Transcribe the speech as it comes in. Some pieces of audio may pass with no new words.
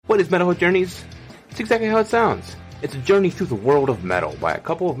What is Metalhead Journeys? It's exactly how it sounds. It's a journey through the world of metal by a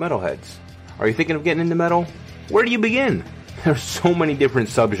couple of metalheads. Are you thinking of getting into metal? Where do you begin? There's so many different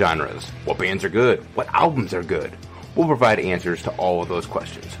subgenres. What bands are good? What albums are good? We'll provide answers to all of those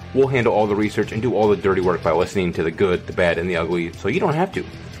questions. We'll handle all the research and do all the dirty work by listening to the good, the bad, and the ugly, so you don't have to.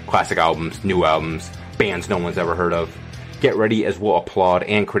 Classic albums, new albums, bands no one's ever heard of. Get ready as we'll applaud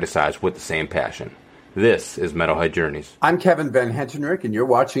and criticize with the same passion. This is Metalhead Journeys. I'm Kevin Van Hentenryck, and you're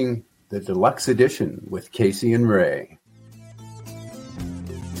watching the Deluxe Edition with Casey and Ray.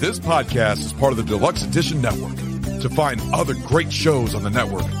 This podcast is part of the Deluxe Edition Network. To find other great shows on the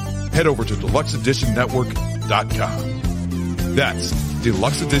network, head over to deluxeeditionnetwork.com. That's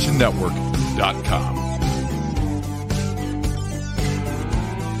deluxeeditionnetwork.com.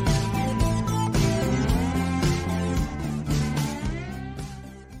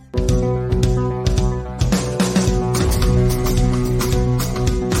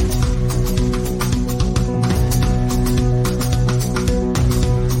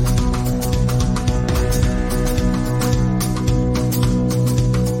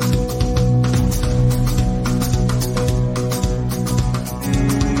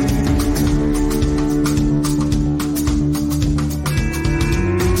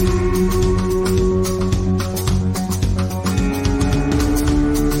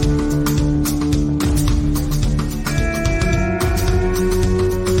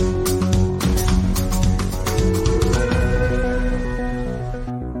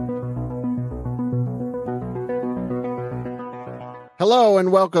 Hello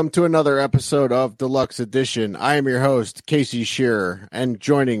and welcome to another episode of Deluxe Edition. I am your host, Casey Shearer, and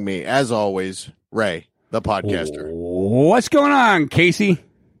joining me, as always, Ray, the podcaster. What's going on, Casey?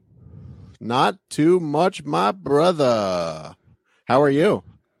 Not too much, my brother. How are you?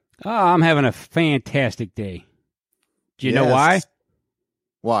 Oh, I'm having a fantastic day. Do you know why?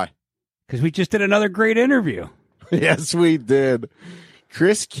 Why? Because we just did another great interview. Yes, we did.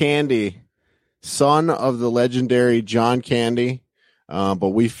 Chris Candy, son of the legendary John Candy. But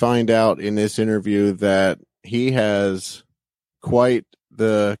we find out in this interview that he has quite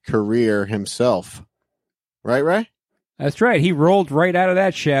the career himself. Right, Ray? That's right. He rolled right out of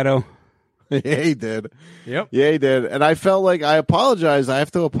that shadow. Yeah, he did. Yep. Yeah, he did. And I felt like I apologized. I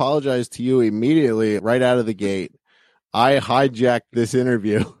have to apologize to you immediately right out of the gate. I hijacked this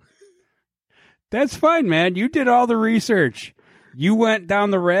interview. That's fine, man. You did all the research. You went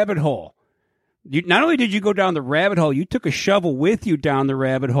down the rabbit hole. Not only did you go down the rabbit hole, you took a shovel with you down the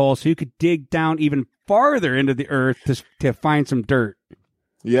rabbit hole so you could dig down even farther into the earth to find some dirt.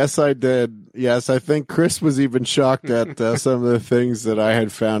 Yes, I did. Yes, I think Chris was even shocked at some of the things that I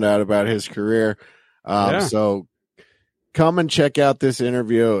had found out about his career. So come and check out this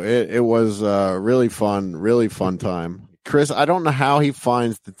interview. It was really fun time. Chris, I don't know how he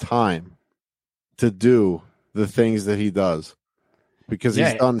finds the time to do the things that he does. Because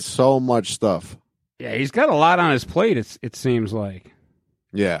he's done so much stuff. Yeah, he's got a lot on his plate, it seems like.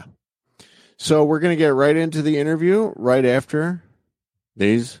 Yeah. So we're going to get right into the interview right after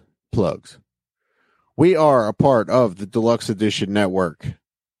these plugs. We are a part of the Deluxe Edition Network. It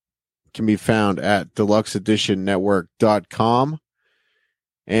can be found at deluxeeditionnetwork.com.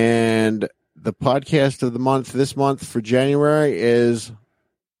 And the podcast of the month this month for January is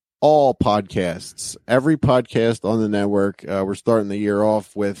all podcasts, every podcast on the network. We're starting the year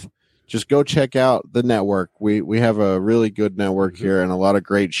off with just go check out the network. We have a really good network here and a lot of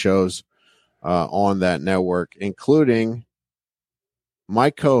great shows on that network, including my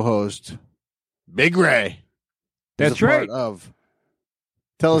co-host, Big Ray. That's right.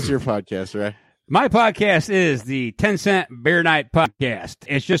 Tell us your podcast, Ray. My podcast is the 10 Cent Beer Night Podcast.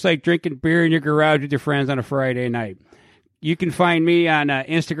 It's just like drinking beer in your garage with your friends on a Friday night. You can find me on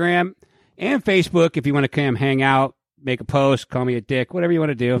Instagram and Facebook if you want to come hang out, make a post, call me a dick, whatever you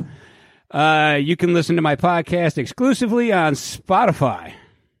want to do. You can listen to my podcast exclusively on Spotify.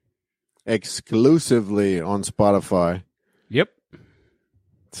 Exclusively on Spotify. Yep.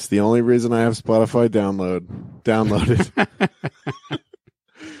 It's the only reason I have Spotify downloaded.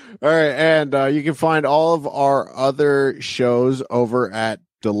 All right, and you can find all of our other shows over at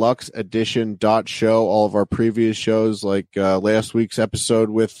deluxeedition.show. All of our previous shows, like last week's episode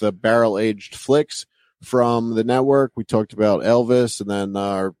with the Barrel Aged Flicks from the network. We talked about Elvis, and then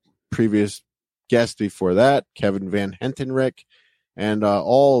our previous guest before that, Kevin Van Hentenryck, and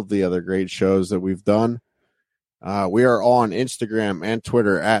all of the other great shows that we've done. We are on Instagram and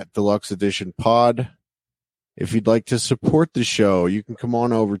Twitter at Deluxe Edition Pod. If you'd like to support the show, you can come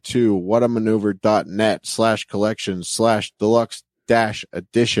on over to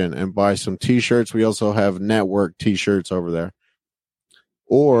whatamaneuver.net/collections/deluxe-edition and buy some t-shirts. We also have network t-shirts over there.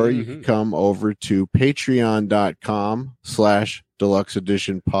 or you can come over to patreon.com/deluxe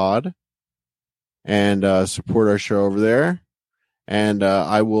edition pod and support our show over there. And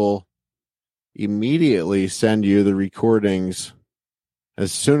I will immediately send you the recordings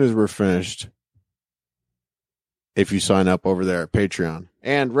as soon as we're finished if you sign up over there at Patreon.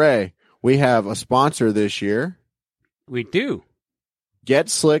 And Ray, we have a sponsor this year. We do.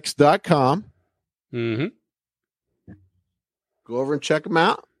 GetSlicks.com. Mm-hmm. Go over and check them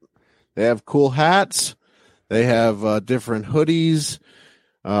out. They have cool hats. They have different hoodies,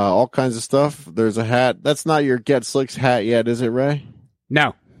 all kinds of stuff. There's a hat. That's not your Get Slicks hat yet, is it, Ray?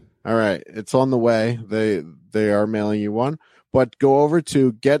 No. All right. It's on the way. They are mailing you one. But go over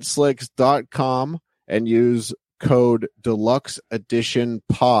to GetSlicks.com and use code Deluxe Edition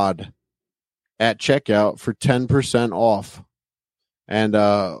Pod at checkout for 10% off. And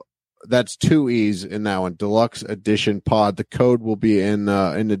that's 2 E's in that one, Deluxe Edition Pod. The code will be in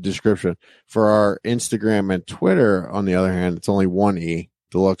the description. For our Instagram and Twitter, on the other hand, it's only 1 E,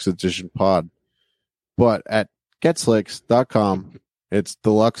 Deluxe Edition Pod. But at GetSlicks.com, it's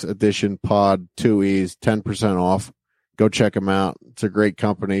Deluxe Edition Pod, 2 E's, 10% off. Go check them out. It's a great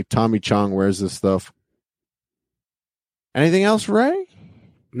company. Tommy Chong wears this stuff. Anything else, Ray?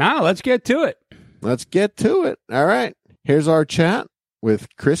 No, let's get to it. Let's get to it. All right. Here's our chat with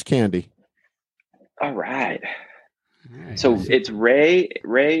Chris Candy. All right. So it's Ray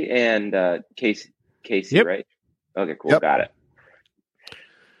and Casey, yep. right? Okay, cool. Yep. Got it.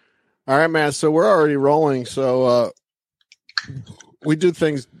 All right, man. So we're already rolling. So we do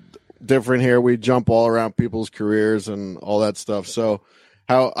things different here. We jump all around people's careers and all that stuff. So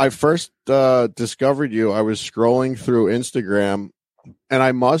how I first discovered you, I was scrolling through Instagram, and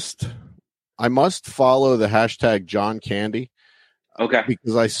I must follow the hashtag John Candy. Okay.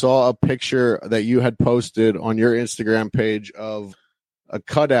 Because I saw a picture that you had posted on your Instagram page of a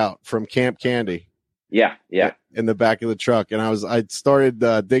cutout from Camp Candy. Yeah. In the back of the truck. And I started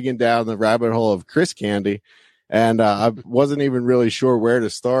digging down the rabbit hole of Chris Candy. And I wasn't even really sure where to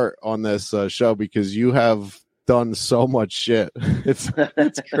start on this show because you have done so much shit. It's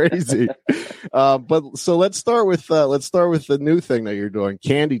crazy. But so let's start with the new thing that you're doing,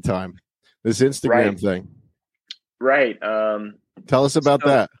 Candy Time, this Instagram thing. Right. Tell us about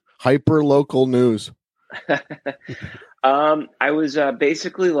that. Hyper local news. I was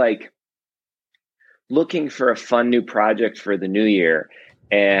basically like looking for a fun new project for the new year,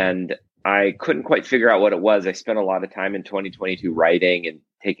 and I couldn't quite figure out what it was. I spent a lot of time in 2022 writing and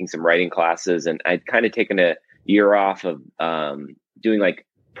taking some writing classes, and I'd kind of taken a year off of doing like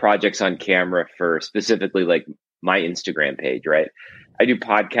projects on camera for specifically like my Instagram page, right? I do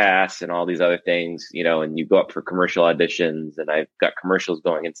podcasts and all these other things, and you go up for commercial auditions, and I've got commercials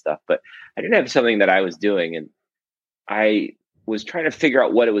going and stuff, but I didn't have something that I was doing, and I was trying to figure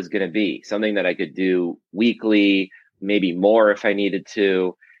out what it was going to be, something that I could do weekly, maybe more if I needed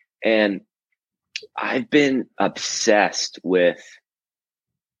to. And I've been obsessed with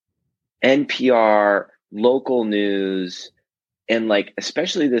NPR, local news, and like,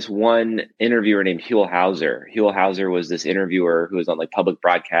 especially this one interviewer named Huell Hauser. Huell Hauser was this interviewer who was on like public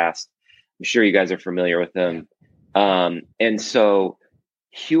broadcast. I'm sure you guys are familiar with him. And so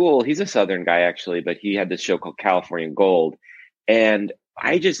Huell, he's a Southern guy actually, but he had this show called California Gold. And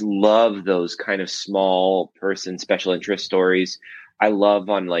I just love those kind of small person special interest stories. I love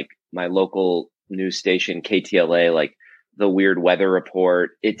on like my local news station, KTLA, like the weird weather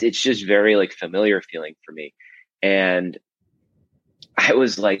report. It's just very like familiar feeling for me. And I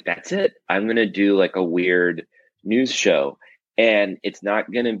was like, that's it. I'm going to do like a weird news show, and it's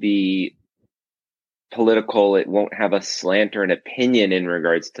not going to be political. It won't have a slant or an opinion in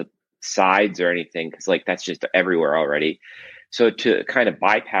regards to sides or anything, because like that's just everywhere already. So to kind of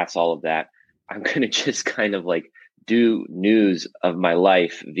bypass all of that, I'm going to just kind of like do news of my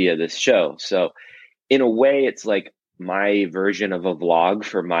life via this show. So in a way, it's like my version of a vlog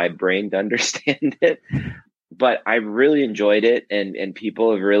for my brain to understand it. But I really enjoyed it, and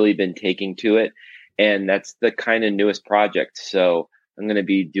people have really been taking to it. And that's the kind of newest project. So I'm going to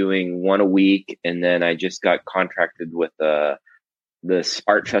be doing one a week. And then I just got contracted with this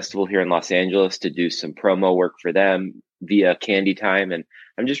art festival here in Los Angeles to do some promo work for them via Candy Time. And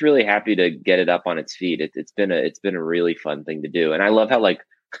I'm just really happy to get it up on its feet. It's been a really fun thing to do. And I love how like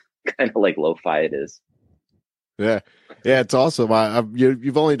kind of like lo-fi it is. Yeah. It's awesome.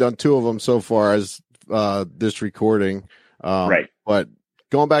 You've only done 2 of them so far as this recording. Right. But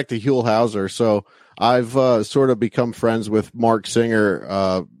going back to Huell Hauser, so I've sort of become friends with Mark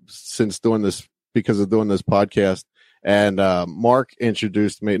Singer since doing this, because of doing this podcast. And Mark not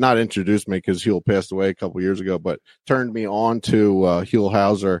introduced me because Huell passed away a couple years ago, but turned me on to Huell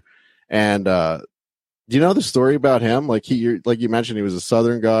Hauser. And do you know the story about him? Like you mentioned, he was a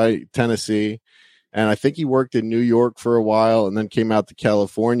Southern guy, Tennessee, and I think he worked in New York for a while, and then came out to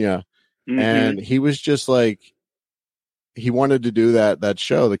California. Mm-hmm. And he was just like, he wanted to do that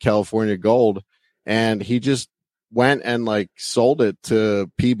show, the California Gold, and he just went and like sold it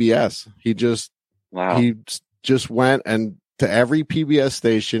to PBS. He just went and to every PBS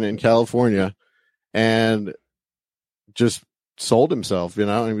station in California and just sold himself,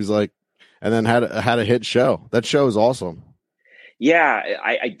 and he was like, and then had a hit show. That show is awesome. Yeah,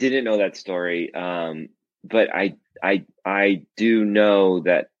 I didn't know that story, but I do know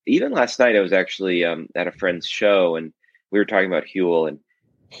that even last night I was actually at a friend's show, and we were talking about Huell, and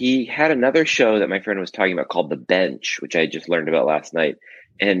he had another show that my friend was talking about called The Bench, which I just learned about last night,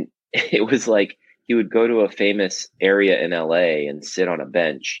 and it was like he would go to a famous area in LA and sit on a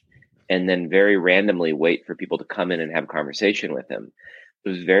bench and then very randomly wait for people to come in and have a conversation with him. It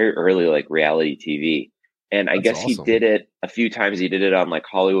was very early, like reality TV. And I guess awesome. He did it a few times. He did it on like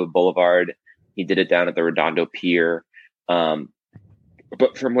Hollywood Boulevard. He did it down at the Redondo Pier. But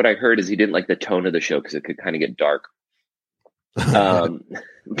from what I heard is he didn't like the tone of the show because it could kind of get dark.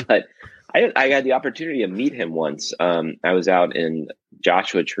 But I had the opportunity to meet him once. I was out in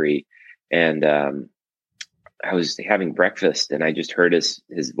Joshua Tree, and I was having breakfast, and I just heard his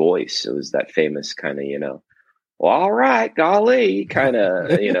voice. It was that famous kind of, well, all right, golly, kind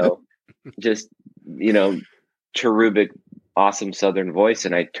of, just, cherubic, awesome Southern voice.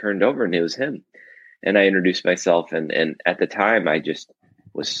 And I turned over and it was him, and I introduced myself. And at the time I just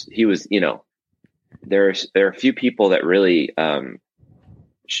he was, there are a few people that really,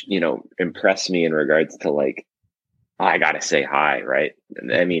 impress me in regards to like, I got to say hi. Right.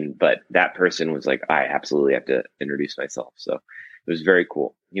 I mean, but that person was like, I absolutely have to introduce myself. So it was very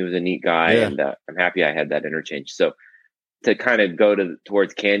cool. He was a neat guy, and I'm happy I had that interchange. So to kind of go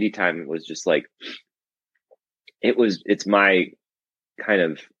towards Candy Time, it was just like, it's my kind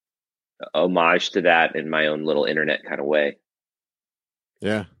of homage to that in my own little internet kind of way.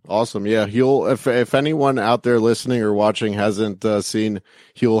 Yeah. Awesome. Yeah. If anyone out there listening or watching hasn't seen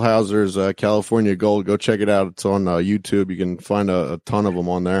Huell Hauser's California Gold, go check it out. It's on YouTube. You can find a ton of them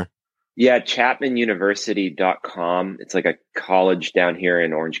on there. Yeah. ChapmanUniversity.com. It's like a college down here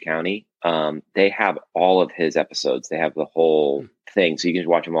in Orange County. They have all of his episodes. They have the whole thing. So you can just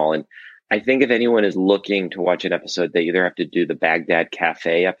watch them all. And I think if anyone is looking to watch an episode, they either have to do the Baghdad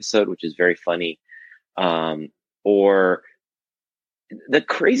Cafe episode, which is very funny, or the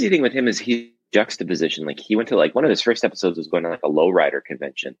crazy thing with him is he juxtaposition. Like he went to like one of his first episodes was going to like a lowrider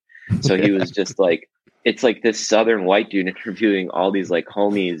convention. So he was just like, it's like this Southern white dude interviewing all these like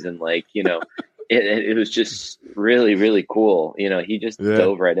homies, and like, it was just really, really cool. He just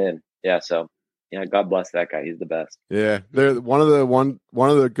dove right in. Yeah. So yeah, God bless that guy. He's the best. Yeah. One of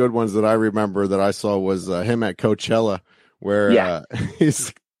the good ones that I remember that I saw was him at Coachella, where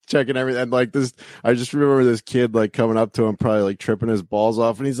he's checking everything. And like this, I just remember this kid like coming up to him, probably like tripping his balls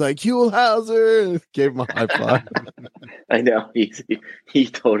off, and he's like, Huell Hauser, gave him a high five. I know. He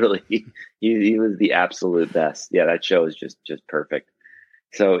totally, he was the absolute best. Yeah. That show is just perfect.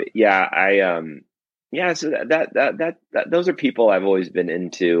 So yeah, so that those are people I've always been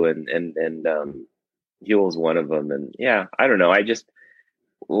into, and Huell's one of them. And yeah, I don't know. I just,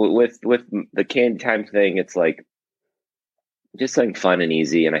 with the Candy Time thing, it's like, just something fun and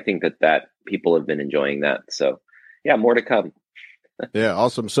easy. And I think that people have been enjoying that. So yeah, more to come. Yeah.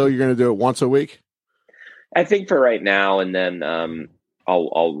 Awesome. So you're going to do it once a week? I think for right now. And then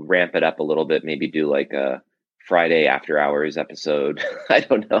I'll ramp it up a little bit, maybe do like a Friday after hours episode. I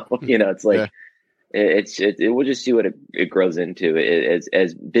don't know. It's like, we'll just see what it grows into. It's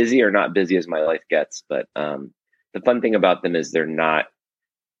as busy or not busy as my life gets. But the fun thing about them is they're not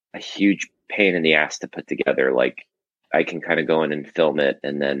a huge pain in the ass to put together. Like, I can kind of go in and film it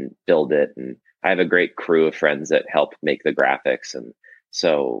and then build it. And I have a great crew of friends that help make the graphics. And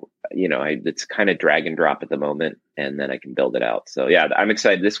so, it's kind of drag and drop at the moment, and then I can build it out. So yeah, I'm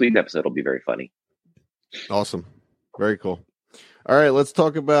excited. This week's episode will be very funny. Awesome. Very cool. All right. Let's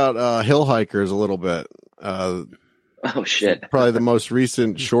talk about Hill Hikers a little bit. Oh shit. Probably the most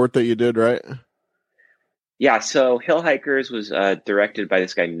recent short that you did, right? Yeah. So Hill Hikers was directed by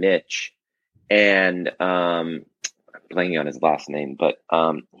this guy, Mitch, and blanking on his last name, but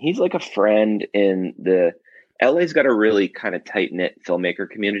he's like a friend in LA's got a really kind of tight knit filmmaker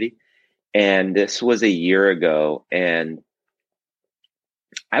community. And this was a year ago, and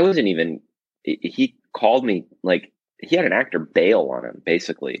he called me, like he had an actor bail on him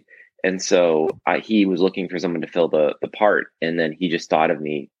basically. And so he was looking for someone to fill the part. And then he just thought of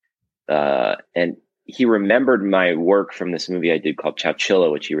me. And he remembered my work from this movie I did called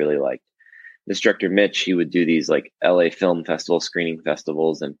Chowchilla, which he really liked. This director, Mitch, he would do these like LA film festival screening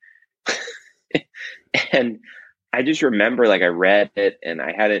festivals. And, and I just remember, like, I read it and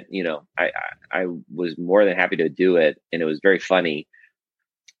I hadn't, I was more than happy to do it. And it was very funny.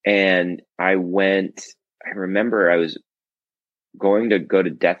 And I remember I was going to go to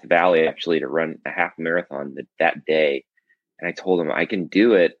Death Valley actually to run a half marathon that day. And I told him I can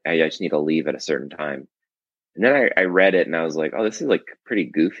do it. I just need to leave at a certain time. And then I read it and I was like, oh, this is like pretty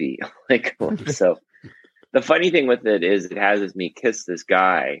goofy. So the funny thing with it is it has me kiss this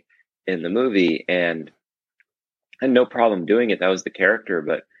guy in the movie, and I had no problem doing it. That was the character,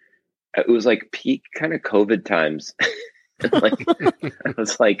 but it was like peak kind of COVID times. Like, I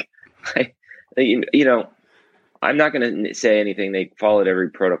was like, I'm not going to say anything. They followed every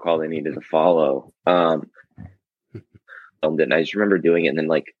protocol they needed to follow. And I just remember doing it. And then,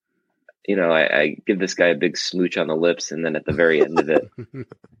 like, I give this guy a big smooch on the lips. And then at the very end of it,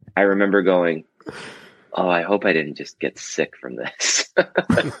 I remember going, oh, I hope I didn't just get sick from this.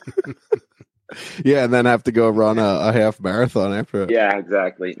 Yeah. And then have to go run a half marathon after it. Yeah,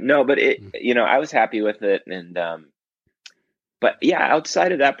 exactly. No, but I was happy with it. And, but yeah,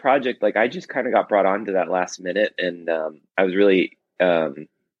 outside of that project, like, I just kind of got brought onto that last minute, and I was really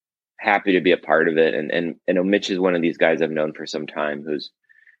happy to be a part of it. And Mitch is one of these guys I've known for some time, who's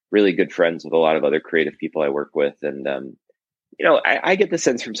really good friends with a lot of other creative people I work with. And I get the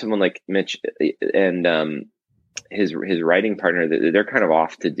sense from someone like Mitch and his writing partner that they're kind of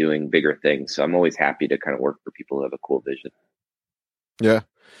off to doing bigger things. So I'm always happy to kind of work for people who have a cool vision. Yeah.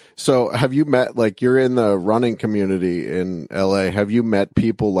 So have you met, like, you're in the running community in LA. Have you met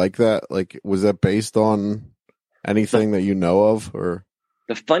people like that? Like, was that based on anything that you know of? Or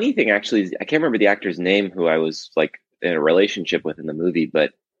the funny thing actually is I can't remember the actor's name who I was like in a relationship with in the movie,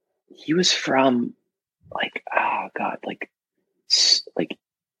 but he was from like, oh God, like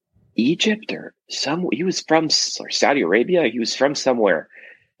Egypt or he was from Saudi Arabia. He was from somewhere.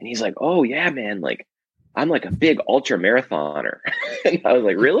 And he's like, oh yeah, man. Like, I'm like a big ultra marathoner. And I was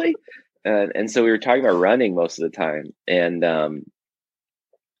like, really? And so we were talking about running most of the time. And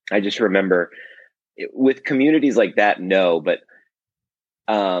I just remember with communities like that, no, but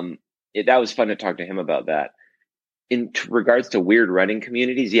that was fun to talk to him about that. In regards to weird running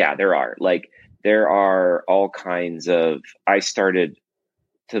communities, yeah, there are. Like, there are all kinds of, I started,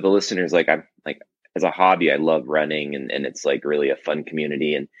 to the listeners, like, I'm like, as a hobby, I love running, and it's like really a fun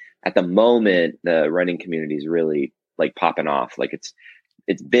community. And at the moment, the running community is really like popping off. Like,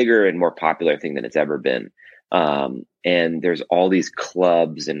 it's bigger and more popular thing than it's ever been. And there's all these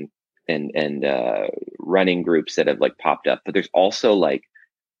clubs and running groups that have like popped up, but there's also like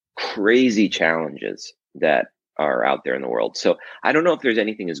crazy challenges that are out there in the world. So I don't know if there's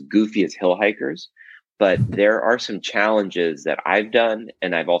anything as goofy as hill hikers, but there are some challenges that I've done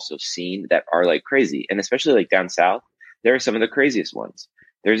and I've also seen that are like crazy. And especially like down south, there are some of the craziest ones.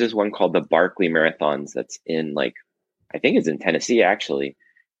 There's this one called the Barkley Marathons that's in, like, I think it's in Tennessee, actually.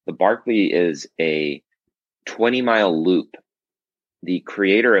 The Barkley is a 20-mile loop. The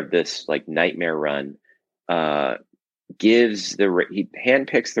creator of this like nightmare run he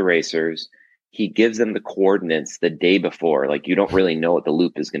handpicks the racers. He gives them the coordinates the day before. Like, you don't really know what the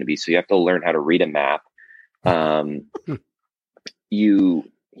loop is going to be, so you have to learn how to read a map.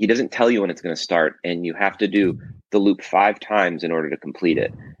 He doesn't tell you when it's going to start, and you have to do the loop 5 times in order to complete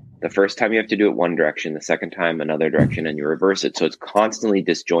it. The first time you have to do it one direction, the second time another direction, and you reverse it. So it's constantly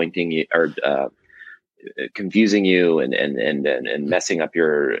disjointing you or confusing you and messing up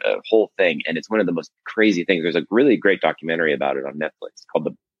your whole thing. And it's one of the most crazy things. There's a really great documentary about it on Netflix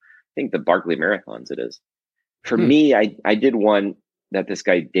called the Barkley Marathons. It is. For me, I did one that this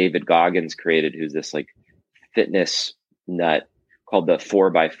guy David Goggins created, who's this like fitness nut, called the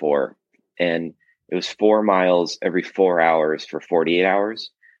 4x4, and it was 4 miles every 4 hours for 48 hours.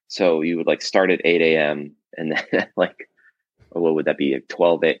 So you would like start at 8 a.m. and then like, what would that be?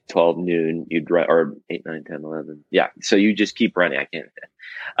 12 noon, you'd run, or 8, 9, 10, 11. Yeah. So you just keep running. I can't,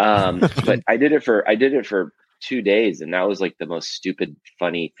 but I did it for 2 days, and that was like the most stupid,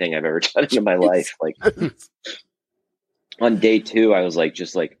 funny thing I've ever done in my life. Like, on day 2, I was like,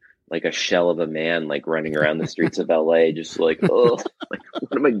 just like a shell of a man, like running around the streets of LA, just like, oh, like,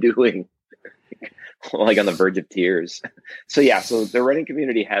 what am I doing? Like on the verge of tears. So yeah, so the running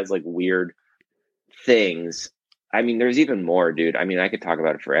community has like weird things. I mean, there's even more, dude. I mean, I could talk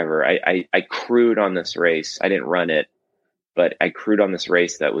about it forever. I crewed on this race. I didn't run it, but I crewed on this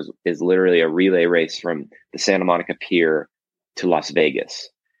race that is literally a relay race from the Santa Monica Pier to Las Vegas.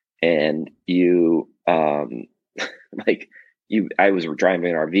 and you like I was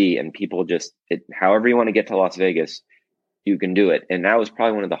driving an RV, and people just however you want to get to Las Vegas, you can do it. And that was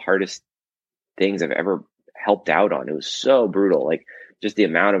probably one of the hardest things I've ever helped out on. It was so brutal, like just the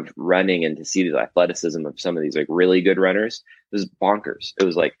amount of running, and to see the athleticism of some of these like really good runners, it was bonkers. It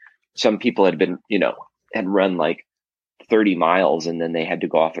was like some people had been, had run like 30 miles, and then they had to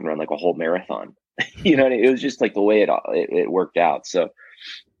go off and run like a whole marathon. It was just like the way it worked out. So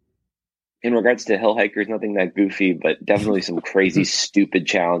in regards to hill hikers, nothing that goofy, but definitely some crazy, stupid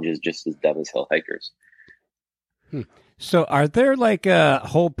challenges, just as dumb as hill hikers. So are there like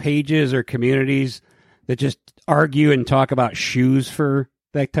whole pages or communities that just argue and talk about shoes for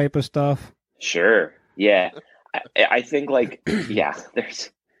that type of stuff? Sure. Yeah. I think like, yeah, there's,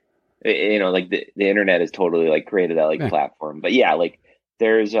 like the internet has totally like created that like platform, but yeah, like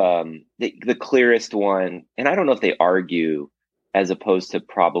there's the clearest one, and I don't know if they argue as opposed to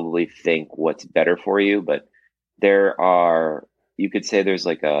probably think what's better for you, but you could say there's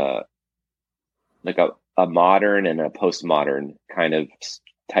like a modern and a postmodern kind of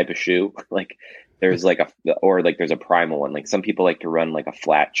type of shoe. Like there's like there's a primal one. Like some people like to run like a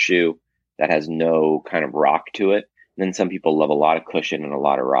flat shoe that has no kind of rock to it. And then some people love a lot of cushion and a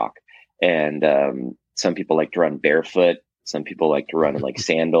lot of rock. And some people like to run barefoot. Some people like to run in like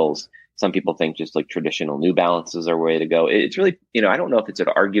sandals. Some people think just like traditional New Balances are a way to go. It's really, I don't know if it's an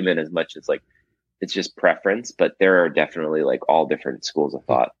argument as much as like it's just preference, but there are definitely like all different schools of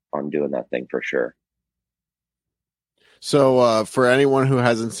thought on doing that thing for sure. So for anyone who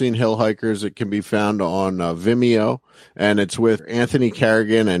hasn't seen Hill Hikers, it can be found on Vimeo, and it's with Anthony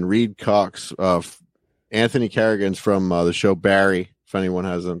Carrigan and Reed Cox. Anthony Carrigan's from the show Barry, if anyone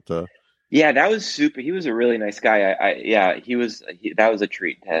hasn't. Yeah, that was super. He was a really nice guy. That was a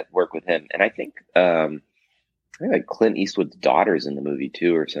treat to work with him. And I think like Clint Eastwood's daughter's in the movie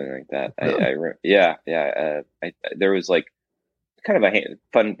too, or something like that. Oh. There was like kind of a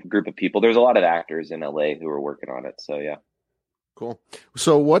fun group of people. There's a lot of actors in LA who were working on it. So yeah. Cool.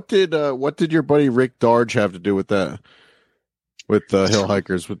 So what did your buddy Rick Darge have to do with that? With Hill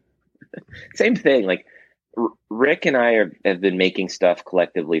Hikers? Same thing. Like Rick and I have been making stuff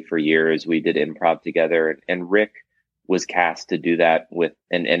collectively for years. We did improv together, and Rick was cast to do that with,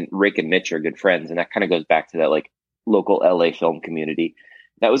 and Rick and Mitch are good friends. And that kind of goes back to that like local LA film community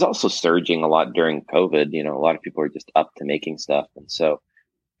that was also surging a lot during COVID. A lot of people are just up to making stuff. And so,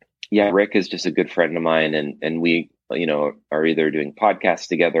 yeah, Rick is just a good friend of mine, and we, are either doing podcasts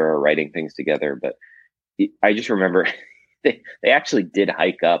together or writing things together. But I just remember they actually did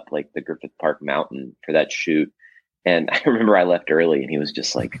hike up like the Griffith Park Mountain for that shoot. And I remember I left early, and he was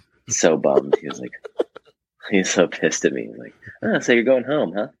just like so bummed. He was like, he's so pissed at me. He's like, oh, so you're going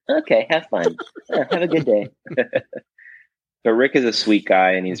home, huh? Okay, have fun. Have a good day. But Rick is a sweet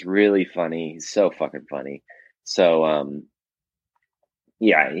guy, and he's really funny. He's so fucking funny. So,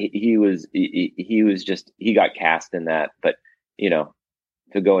 yeah, he got cast in that, but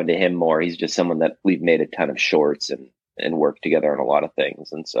to go into him more, he's just someone that we've made a ton of shorts and worked together on a lot of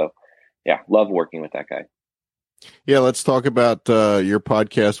things. And so, yeah, love working with that guy. Yeah. Let's talk about, your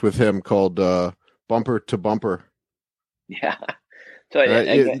podcast with him called, Bumper to Bumper. Yeah. So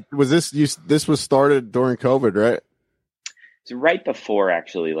this was started during COVID, right? So right before,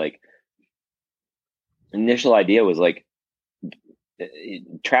 actually, like initial idea was like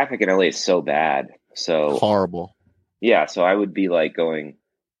traffic in LA is so bad. So horrible. Yeah. So I would be like going,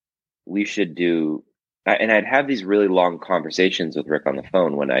 we should do, and I'd have these really long conversations with Rick on the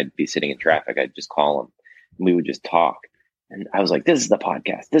phone when I'd be sitting in traffic. I'd just call him and we would just talk. And I was like, this is the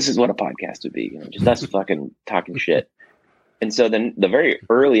podcast. This is what a podcast would be. Just us fucking talking shit. And so then the very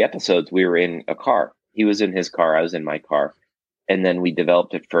early episodes, we were in a car. He was in his car. I was in my car. And then we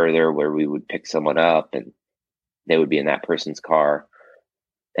developed it further where we would pick someone up and they would be in that person's car.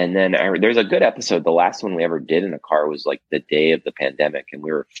 And then there's a good episode. The last one we ever did in a car was like the day of the pandemic. And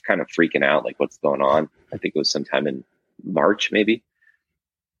we were kind of freaking out, like what's going on. I think it was sometime in March, maybe.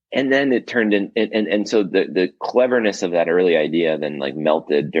 And then it turned in, and so the cleverness of that early idea then like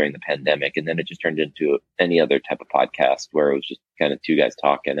melted during the pandemic. And then it just turned into any other type of podcast where it was just kind of two guys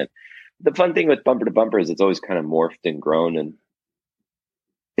talking. And the fun thing with Bumper to Bumper is it's always kind of morphed and grown, and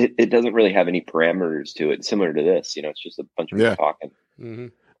it doesn't really have any parameters to it, similar to this. It's just a bunch of people talking.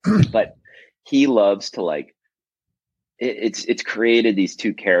 Mm-hmm. But he loves to like, it's created these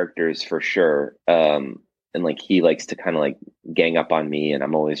two characters for sure. And like, he likes to kind of like gang up on me, and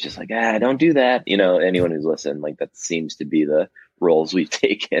I'm always just like, don't do that. Anyone who's listened, like that seems to be the roles we've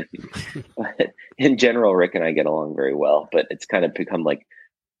taken. But in general, Rick and I get along very well, but it's kind of become like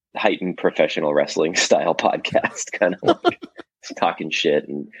heightened professional wrestling style podcast, kind of like talking shit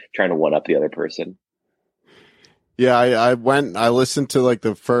and trying to one up the other person. Yeah, I listened to like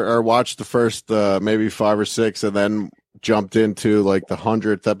watched the first maybe 5 or 6, and then jumped into like the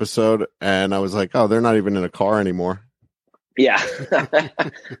 100th episode, and I was like, oh, they're not even in a car anymore. Yeah.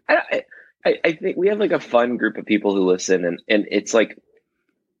 I think we have like a fun group of people who listen, and it's like,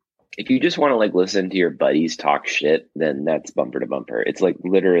 if you just want to like listen to your buddies talk shit, then that's Bumper to Bumper. It's like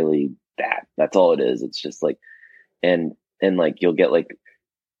literally that. That's all it is. It's just like, and like you'll get like,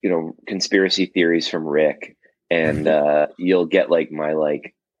 you know, conspiracy theories from Rick, and you'll get like my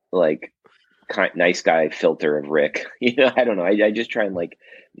like nice guy filter of Rick. You know, I don't know. I just try and like,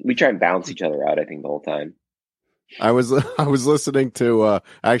 we try and balance each other out, I think, the whole time. I was listening to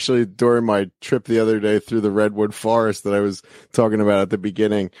actually during my trip the other day through the Redwood Forest that I was talking about at the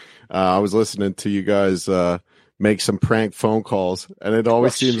beginning. I was listening to you guys make some prank phone calls, and it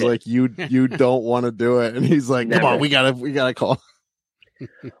always seems like you don't want to do it. And he's like, "Come on, we gotta call."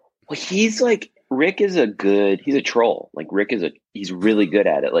 Well, he's like, Rick is he's a troll. Like Rick he's really good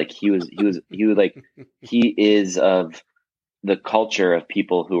at it. Like he is of the culture of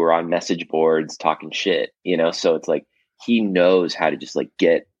people who are on message boards talking shit, you know? So it's like, he knows how to just like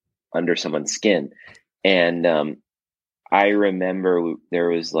get under someone's skin. And I remember there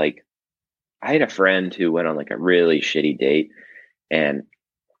was like, I had a friend who went on like a really shitty date, and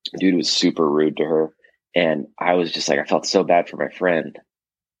dude was super rude to her. And I was just like, I felt so bad for my friend.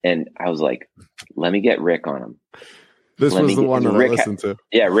 And I was like, let me get Rick on him. This was the one that I listened to.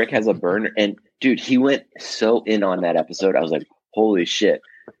 Yeah, Rick has a burner. And dude, he went so in on that episode. I was like, holy shit.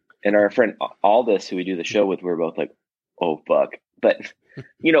 And our friend Aldous, who we do the show with, we were both like, oh, fuck. But,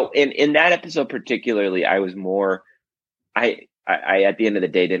 you know, in that episode particularly, I was more, I at the end of the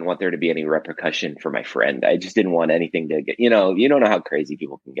day didn't want there to be any repercussion for my friend. I just didn't want anything to get, you don't know how crazy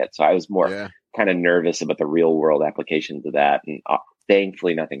people can get. So I was more kind of nervous about the real world applications of that. And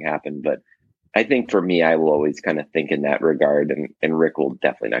thankfully nothing happened. But I think for me, I will always kind of think in that regard, and Rick will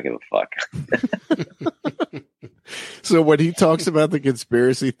definitely not give a fuck. So when he talks about the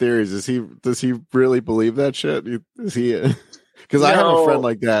conspiracy theories, does he really believe that shit? Is he? Because I have a friend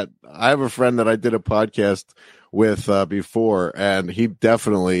like that. I have a friend that I did a podcast with before, and he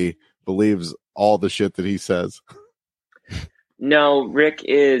definitely believes all the shit that he says. No, Rick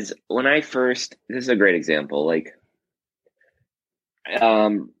is, this is a great example. Like,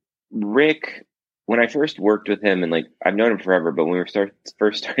 Rick, when I first worked with him, and like I've known him forever, but when we were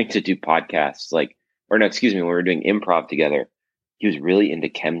first starting to do podcasts, when we were doing improv together, he was really into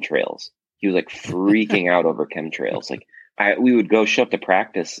chemtrails. He was like freaking out over chemtrails. Like we would show up to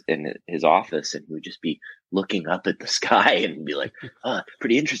practice in his office, and he would just be looking up at the sky and be like, "Oh,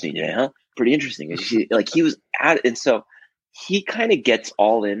 pretty interesting today, huh? Pretty interesting." Like he was and so he kind of gets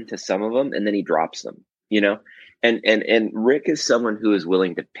all into some of them, and then he drops them, you know. And Rick is someone who is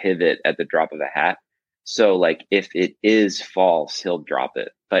willing to pivot at the drop of a hat. So like if it is false, he'll drop it.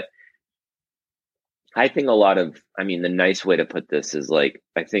 But I think the nice way to put this is like,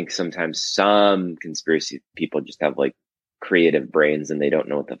 I think sometimes some conspiracy people just have like creative brains and they don't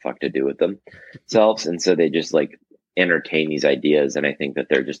know what the fuck to do with themselves. And so they just like entertain these ideas. And I think that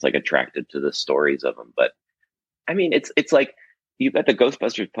they're just like attracted to the stories of them. But I mean, it's like you've got the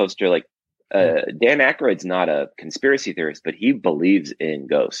Ghostbusters poster, like, Dan Aykroyd's not a conspiracy theorist, but he believes in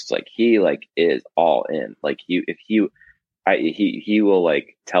ghosts. Like he like is all in. Like he will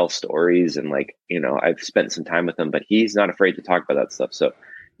like tell stories, and like, you know, I've spent some time with him, but he's not afraid to talk about that stuff. So,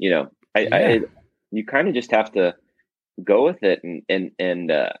 you know, you kind of just have to go with it.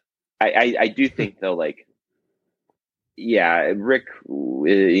 And I do think though, like, yeah, Rick,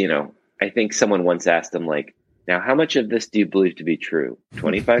 you know, I think someone once asked him like, now, how much of this do you believe to be true?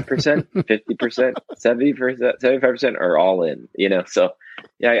 25%, 50%, 70%, 75%, or all in? You know, so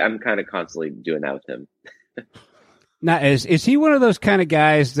yeah, I'm kind of constantly doing that with him. Now, is he one of those kind of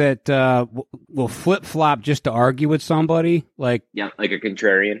guys that will flip flop just to argue with somebody? Like, yeah, like a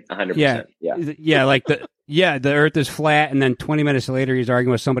contrarian, 100%. Yeah, like the Earth is flat, and then 20 minutes later, he's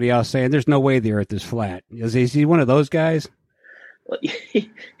arguing with somebody else saying, "There's no way the Earth is flat." Is he one of those guys? Well,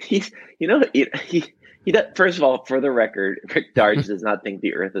 he's, you know, he does, first of all, for the record, Rick Darge does not think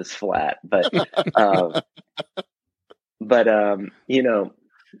the Earth is flat, but you know,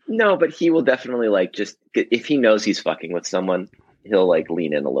 no, but he will definitely like just if he knows he's fucking with someone, he'll like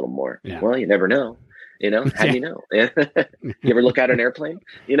lean in a little more. Yeah. Well, you never know, you know. How do you know? You ever look at an airplane?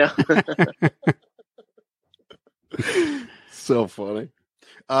 You know. So funny.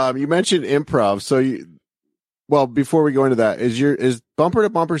 You mentioned improv, so well, before we go into that, is Bumper to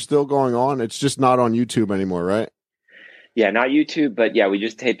Bumper still going on? It's just not on YouTube anymore, right? Yeah, not YouTube, but yeah, we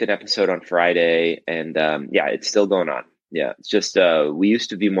just taped an episode on Friday, and yeah, it's still going on. Yeah. It's just, we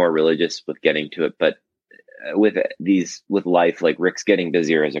used to be more religious with getting to it, but with life, like Rick's getting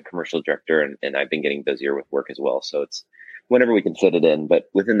busier as a commercial director, and I've been getting busier with work as well. So it's whenever we can fit it in, but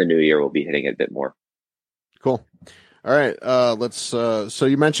within the new year, we'll be hitting it a bit more. Cool. All right. Let's, so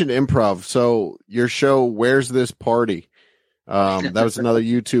you mentioned improv. So your show, Where's This Party? That was another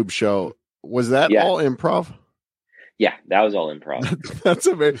YouTube show. Was that all improv? Yeah, that was all improv. That's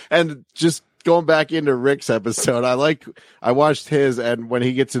amazing. And just going back into Rick's episode, I watched his, and when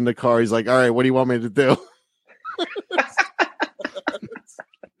he gets in the car, he's like, all right, what do you want me to do?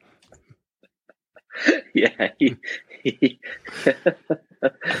 Yeah.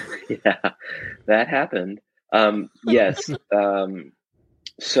 Yeah, that happened. Yes.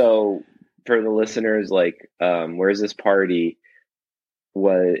 So for the listeners, like, Where's This Party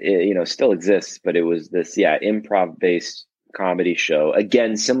was, still exists, but it was this, improv based comedy show.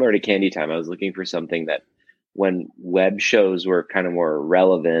 Again, similar to Candy Time. I was looking for something that when web shows were kind of more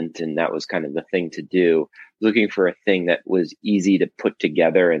relevant and that was kind of the thing to do, looking for a thing that was easy to put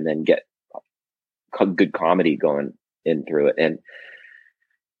together and then get good comedy going in through it. And,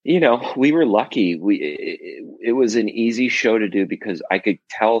 we were lucky. It was an easy show to do because I could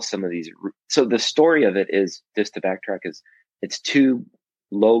tell some of these. So the story of it is, just to backtrack, is it's two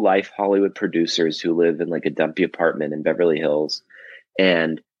low life Hollywood producers who live in like a dumpy apartment in Beverly Hills.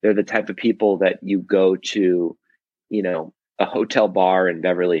 And they're the type of people that you go to, a hotel bar in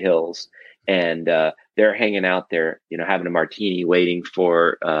Beverly Hills, and they're hanging out there, having a martini, waiting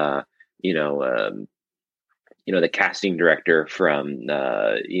for, the casting director from,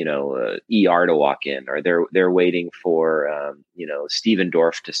 ER to walk in, or they're waiting for, Steven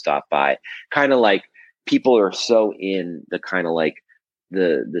Dorff to stop by. Kind of like people are so in the kind of like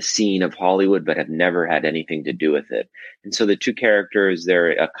the scene of Hollywood, but have never had anything to do with it. And so the two characters,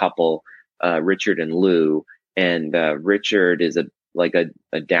 they're a couple, Richard and Lou, and Richard is a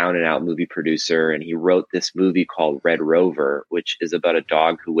down and out movie producer. And he wrote this movie called Red Rover, which is about a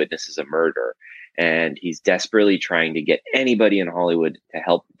dog who witnesses a murder. And he's desperately trying to get anybody in Hollywood to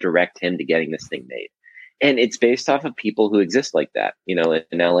help direct him to getting this thing made. And it's based off of people who exist like that. In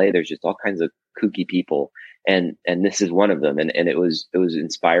LA, there's just all kinds of kooky people. And this is one of them. And it was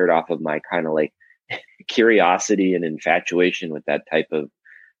inspired off of my kind of like curiosity and infatuation with that type of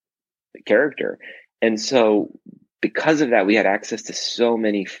character. And so because of that, we had access to so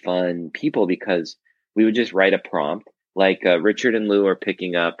many fun people, because we would just write a prompt. Like Richard and Lou are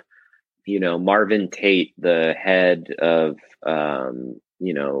picking up, Marvin Tate, the head of,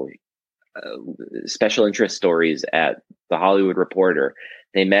 special interest stories at the Hollywood Reporter.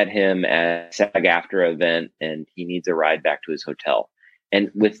 They met him at a SAG-AFTRA event, and he needs a ride back to his hotel.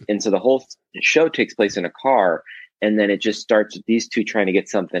 And so the whole show takes place in a car, and then it just starts with these two trying to get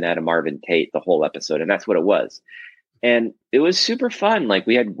something out of Marvin Tate the whole episode, and that's what it was. And it was super fun. Like,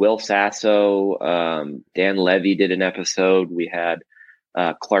 we had Will Sasso, Dan Levy did an episode. We had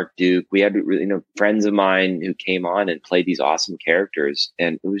Clark Duke. We had friends of mine who came on and played these awesome characters,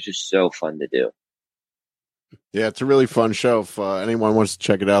 and it was just so fun to do. Yeah, it's a really fun show. If anyone wants to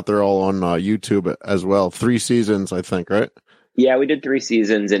check it out, they're all on YouTube as well. 3 seasons, I think, right? Yeah, we did 3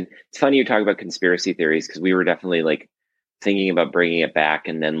 seasons, and it's funny you talk about conspiracy theories, because we were definitely like thinking about bringing it back,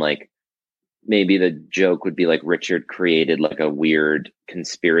 and then like maybe the joke would be like Richard created like a weird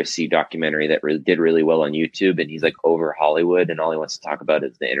conspiracy documentary that did really well on YouTube, and he's like over Hollywood, and all he wants to talk about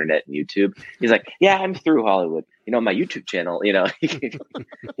is the internet and YouTube. He's like, yeah, I'm through Hollywood, my YouTube channel,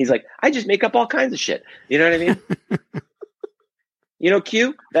 he's like, I just make up all kinds of shit. You know what I mean?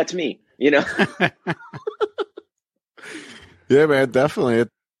 Q, that's me, Yeah, man, definitely.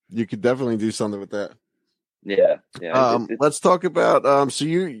 You could definitely do something with that. Yeah. Let's talk about. So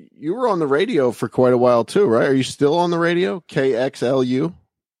you were on the radio for quite a while too, right? Are you still on the radio? KXLU.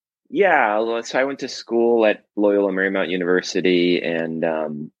 Yeah. So I went to school at Loyola Marymount University, and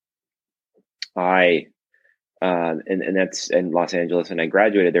and that's in Los Angeles, and I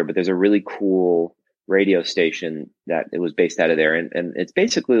graduated there. But there's a really cool radio station that it was based out of there, and it's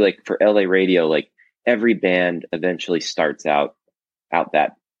basically like for LA radio, like every band eventually starts out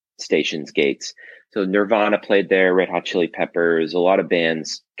that station's gates. So Nirvana played there, Red Hot Chili Peppers, a lot of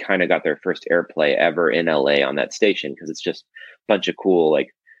bands kind of got their first airplay ever in LA on that station, because it's just a bunch of cool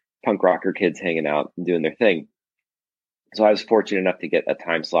like punk rocker kids hanging out and doing their thing. So I was fortunate enough to get a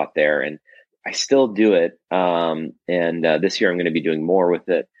time slot there, and I still do it. And this year I'm going to be doing more with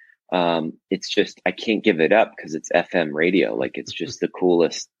it. It's just, I can't give it up because it's FM radio. Like, it's just the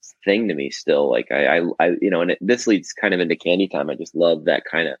coolest thing to me still. Like this leads kind of into Candy Time. I just love that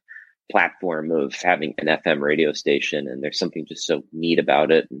kind of platform of having an FM radio station, and there's something just so neat about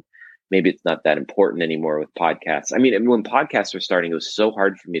it. And maybe it's not that important anymore with podcasts. I mean, when podcasts were starting, it was so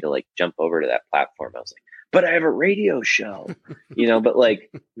hard for me to like jump over to that platform. I was like, but I have a radio show, but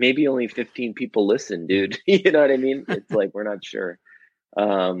like maybe only 15 people listen, dude. You know what I mean? It's like, we're not sure.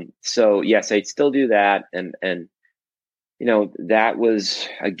 So yes, I still do that. And, that was,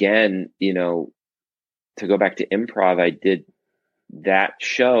 again, to go back to improv, I did that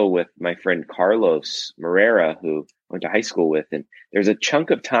show with my friend Carlos Moreira, who I went to high school with. And there's a chunk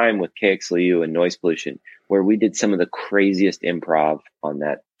of time with KXLU and Noise Pollution where we did some of the craziest improv on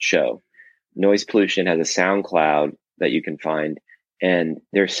that show. Noise Pollution has a SoundCloud that you can find, and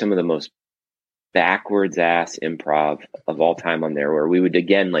there's some of the most backwards ass improv of all time on there, where we would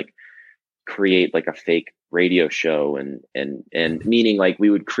again like create like a fake radio show and meaning like we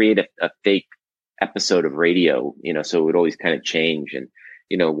would create a fake episode of radio, so it would always kind of change. And,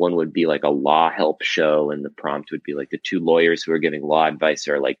 one would be like a law help show, and the prompt would be like the two lawyers who are giving law advice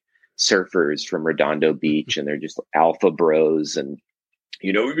are like surfers from Redondo Beach, and they're just alpha bros. And,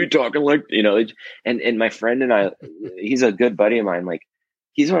 we'd be talking like, and my friend and I, he's a good buddy of mine. Like,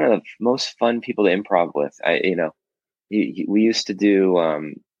 he's one of the most fun people to improv with. We used to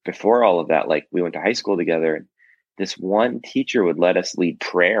do, before all of that, like we went to high school together, and this one teacher would let us lead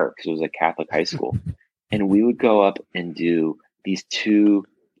prayer because it was a Catholic high school. And we would go up and do these two-handed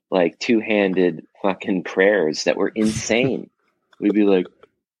fucking prayers that were insane. We'd be like,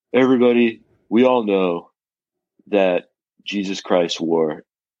 everybody, we all know that Jesus Christ wore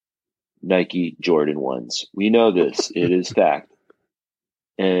Nike Jordan 1s. We know this. It is fact.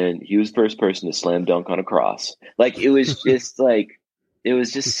 And he was the first person to slam dunk on a cross. Like, it was just like, it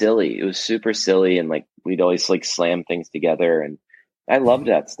was just silly. It was super silly. And like, we'd always like slam things together. And I loved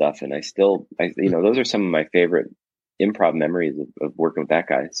that stuff. And I those are some of my favorite improv memories of working with that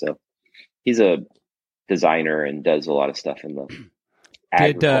guy. So he's a designer and does a lot of stuff in the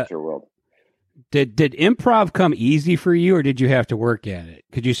agriculture world. Did improv come easy for you, or did you have to work at it?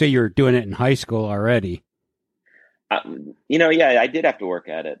 Could you say you were doing it in high school already? Yeah, I did have to work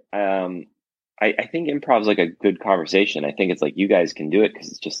at it. I think improv is like a good conversation. I think it's like you guys can do it because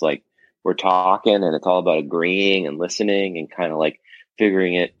it's just like we're talking and it's all about agreeing and listening and kind of like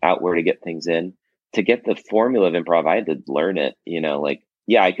figuring it out where to get things in. To get the formula of improv, I had to learn it,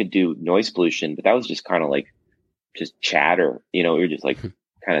 I could do Noise Pollution, but that was just kind of like just chatter, we were just like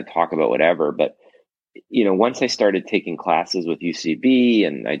kind of talk about whatever. But, once I started taking classes with UCB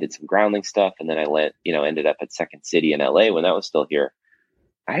and I did some groundling stuff, and then I ended up at Second City in LA when that was still here,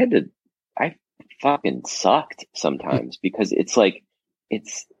 I fucking sucked sometimes because it's like,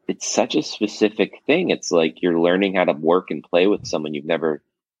 it's such a specific thing. It's like you're learning how to work and play with someone you've never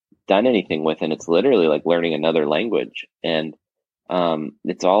done anything with. And it's literally like learning another language. And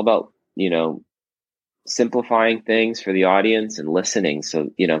it's all about, simplifying things for the audience and listening. So,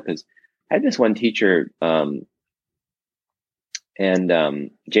 because I had this one teacher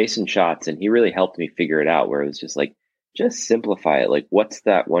Jason Schatz, and he really helped me figure it out, where it was just like, just simplify it. Like, what's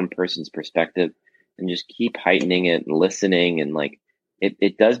that one person's perspective, and just keep heightening it and listening. And like,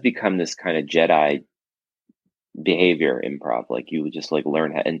 it does become this kind of Jedi behavior improv. Like, you would just like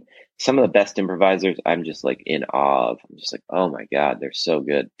learn how, and some of the best improvisers, I'm just like in awe of. I'm just like, oh my God, they're so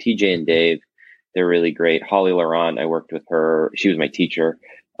good. TJ and Dave, they're really great. Holly Laurent, I worked with her. She was my teacher.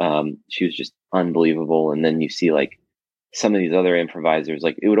 She was just unbelievable. And then you see like some of these other improvisers,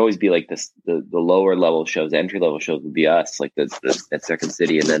 like it would always be like this, the lower level shows, entry level shows would be us, like at Second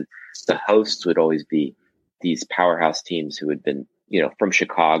City. And then the hosts would always be these powerhouse teams who had been, from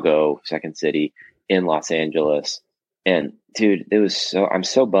Chicago, Second City, in Los Angeles. And dude, I'm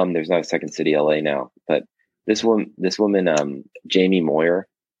so bummed there's not a Second City LA now, but this woman, Jamie Moyer,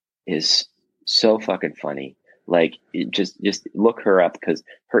 is so fucking funny. Like, just look her up, because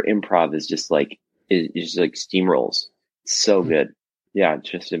her improv is just like, is like steamrolls. So good. Yeah.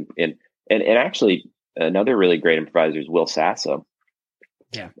 Just, and actually another really great improviser is Will Sasso.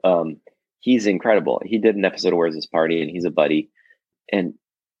 Yeah. He's incredible. He did an episode of Where's This Party, and he's a buddy, and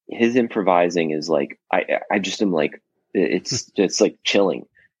his improvising is like, I just am like, it's like chilling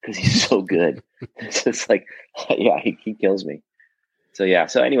because he's so good. It's just like, yeah, he kills me. So yeah.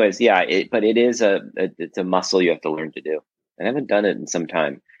 So anyways, yeah, but it is it's a muscle you have to learn to do. I haven't done it in some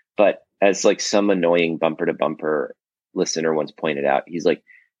time, but as like some annoying bumper to bumper listener once pointed out, he's like,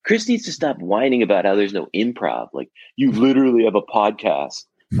 Chris needs to stop whining about how there's no improv. Like, you literally have a podcast.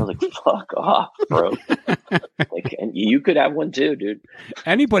 I was like, fuck off, bro. Like, and you could have one too, dude.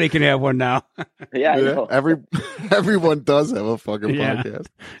 Anybody can have one now. Yeah, I know. Everyone does have a fucking podcast.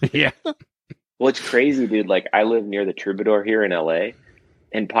 Yeah. Well, it's crazy, dude. Like, I live near the Troubadour here in LA,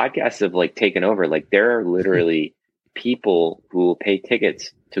 and podcasts have like taken over. Like, there are literally people who will pay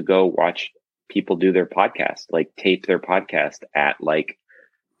tickets to go watch people do their podcast, like tape their podcast at like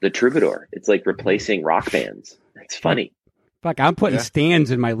the Troubadour. It's like replacing rock bands. It's funny. Fuck, I'm putting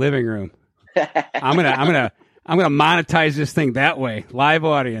stands in my living room. I'm gonna monetize this thing that way. Live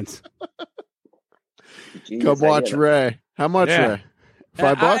audience. Jesus, Come watch Ray. How much, Ray?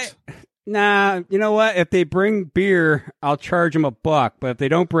 $5? Nah, you know what? If they bring beer, I'll charge them $1. But if they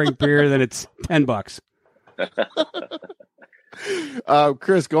don't bring beer, then it's $10.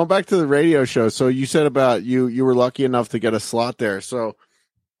 Chris, going back to the radio show. So you said about you were lucky enough to get a slot there. So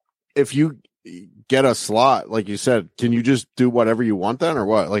if you get a slot, like you said, can you just do whatever you want then, or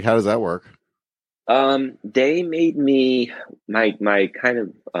what? Like, how does that work? They made me my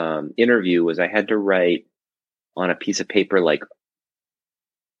kind of interview was I had to write on a piece of paper, like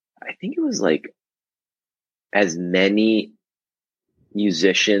I think it was like as many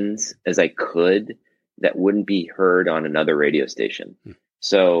musicians as I could that wouldn't be heard on another radio station.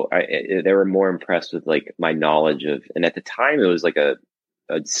 So they were more impressed with like my knowledge of, and at the time it was like a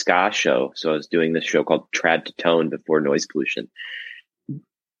ska show. So I was doing this show called Trad to Tone before Noise Pollution.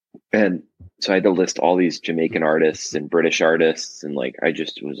 And so I had to list all these Jamaican artists and British artists. And like, I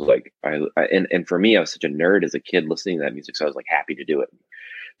just was like, and for me, I was such a nerd as a kid listening to that music. So I was like happy to do it.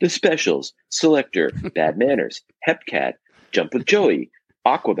 The Specials, Selector, Bad Manners, Hepcat, Jump with Joey,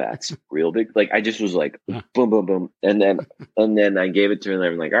 Aquabats, Real Big. Like, I just was like, boom, boom, boom. And then I gave it to them.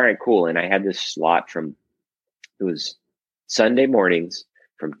 I'm like, all right, cool. And I had this slot it was Sunday mornings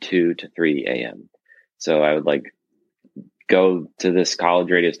from 2 to 3 a.m. So I would like go to this college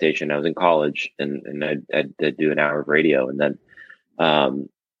radio station. I was in college and I'd do an hour of radio. And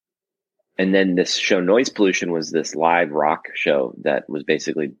then this show, Noise Pollution, was this live rock show that was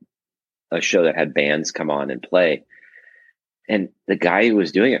basically a show that had bands come on and play. And the guy who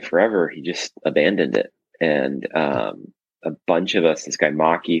was doing it forever, he just abandoned it. And a bunch of us, this guy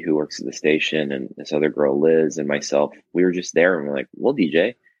Maki, who works at the station, and this other girl Liz, and myself, we were just there and we're like, we'll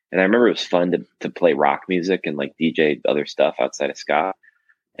DJ. And I remember it was fun to play rock music and like DJ other stuff outside of ska.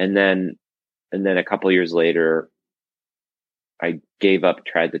 And then a couple of years later, I gave up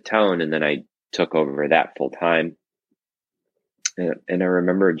Trad to Tone, and then I took over that full time. And I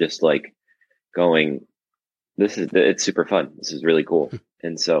remember just like going, it's super fun. This is really cool.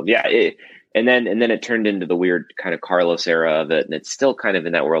 And so, yeah. And then it turned into the weird kind of Carlos era of it. And it's still kind of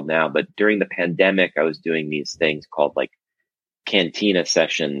in that world now. But during the pandemic, I was doing these things called like Cantina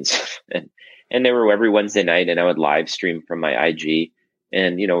sessions, and they were every Wednesday night, and I would live stream from my IG.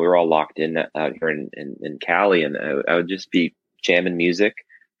 And, we were all locked in out here in Cali, and I would just be jamming music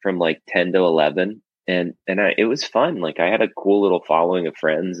from like 10 to 11. And it was fun. Like, I had a cool little following of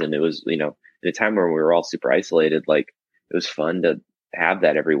friends, and it was, at a time where we were all super isolated, like it was fun to have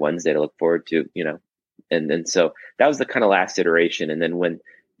that every Wednesday to look forward to, and then, so that was the kind of last iteration. And then when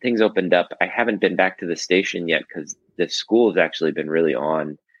things opened up, I haven't been back to the station yet because the school has actually been really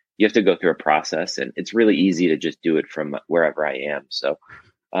on. You have to go through a process, and it's really easy to just do it from wherever I am. So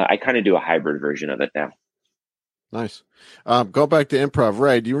I kind of do a hybrid version of it now. Nice. Go back to improv.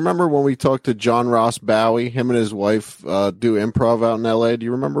 Ray, do you remember when we talked to John Ross Bowie? Him and his wife do improv out in LA. Do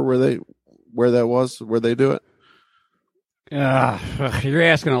you remember where that was, where they do it? You're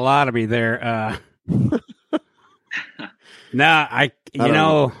asking a lot of me there.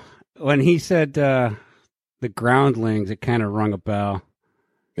 When he said the Groundlings, it kind of rung a bell.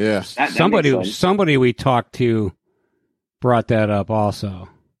 Yeah. Somebody we talked to brought that up also.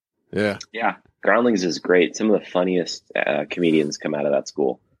 Yeah. Yeah. Groundlings is great. Some of the funniest comedians come out of that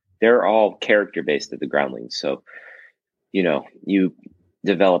school. They're all character based at the Groundlings. So, you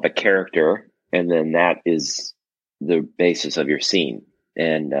develop a character, and then that is the basis of your scene.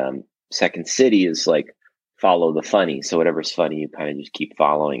 And Second City is like follow the funny. So whatever's funny, you kind of just keep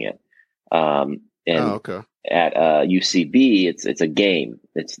following it. Okay. At UCB, it's a game.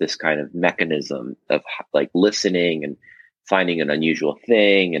 It's this kind of mechanism of like listening and finding an unusual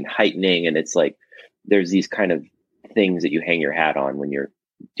thing and heightening. And it's like, there's these kind of things that you hang your hat on when you're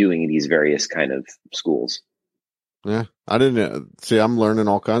doing these various kind of schools. Yeah. I didn't see, I'm learning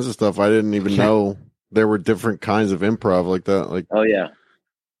all kinds of stuff. I didn't even know there were different kinds of improv like that. Like, oh yeah.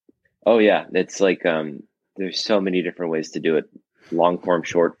 It's like, there's so many different ways to do it. Long form,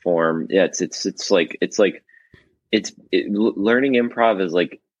 short form. Yeah. Learning improv is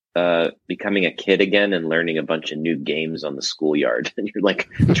like, becoming a kid again and learning a bunch of new games on the schoolyard. And you're like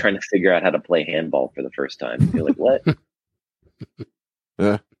trying to figure out how to play handball for the first time. You're like, what?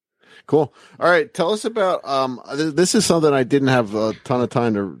 Yeah. Cool. All right. Tell us about, this is something I didn't have a ton of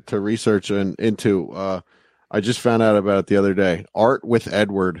time to research into. I just found out about it the other day. Art with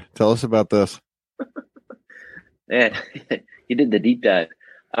Edward. Tell us about this. Man, you did the deep dive.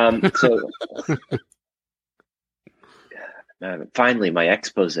 So finally, my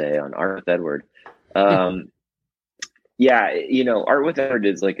expose on Art with Edward. Yeah, Art with Edward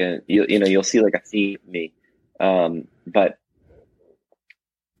is like you'll see like a theme of me. But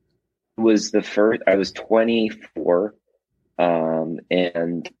it was the first. I was 24,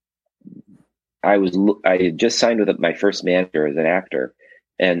 and I had just signed with my first manager as an actor,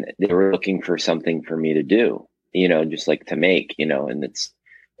 and they were looking for something for me to do, just like to make, and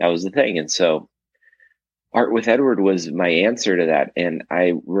that was the thing. And so Art with Edward was my answer to that. And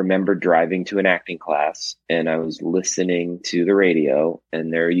I remember driving to an acting class and I was listening to the radio,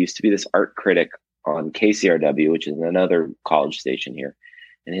 and there used to be this art critic on KCRW, which is another college station here.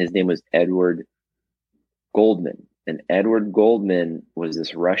 And his name was Edward Goldman. And Edward Goldman was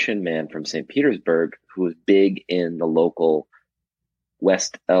this Russian man from St. Petersburg who was big in the local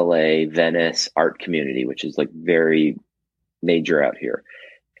West LA, Venice art community, which is like very major out here.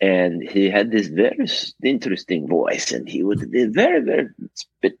 And he had this very interesting voice, and he would be very, very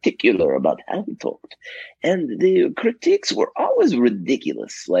particular about how he talked. And the critiques were always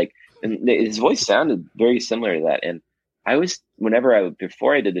ridiculous. And his voice sounded very similar to that. And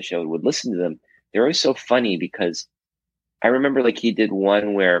before I did the show, would listen to them. They're always so funny because I remember he did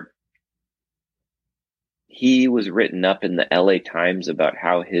one where he was written up in the LA Times about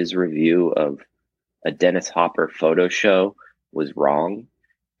how his review of a Dennis Hopper photo show was wrong.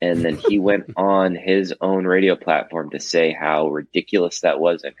 And then he went on his own radio platform to say how ridiculous that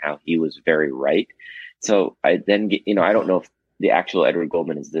was and how he was very right. So I then get, I don't know if the actual Edward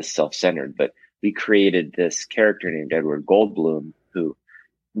Goldman is this self-centered, but we created this character named Edward Goldblum, who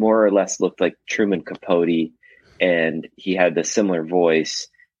more or less looked like Truman Capote, and he had the similar voice.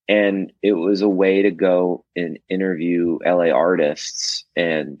 And it was a way to go and interview LA artists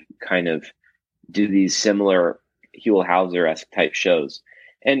and kind of do these similar Huell Hauser-esque type shows.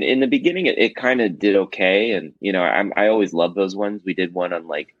 And in the beginning, it kind of did okay. And, I always love those ones. We did one on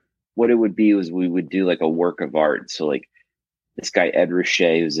what it would be was we would do a work of art. So this guy, Ed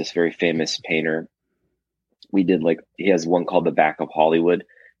Ruscha, who's this very famous painter. We did he has one called The Back of Hollywood,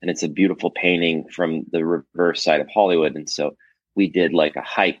 and it's a beautiful painting from the reverse side of Hollywood. And so we did a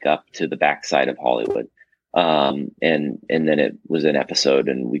hike up to the backside of Hollywood. And then it was an episode,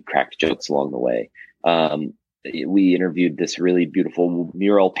 and we cracked jokes along the way. We interviewed this really beautiful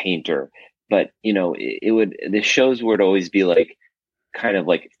mural painter, but the shows would always be kind of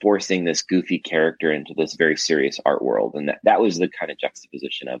forcing this goofy character into this very serious art world. And that was the kind of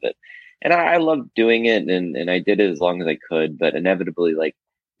juxtaposition of it. And I loved doing it, and I did it as long as I could, but inevitably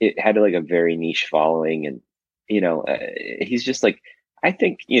it had a very niche following. And, he's just I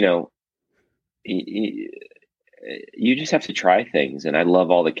think, you just have to try things. And I love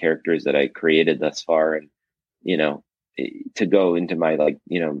all the characters that I created thus far. And, to go into my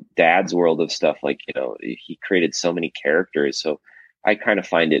dad's world of stuff, he created so many characters. So I kind of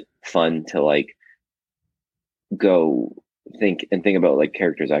find it fun to go think about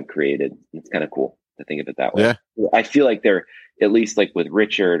characters I've created. It's kind of cool to think of it that way. Yeah. I feel they're at least with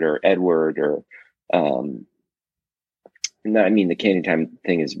Richard or Edward or, the Candy Time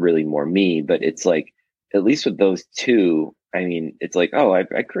thing is really more me, but it's at least with those two, it's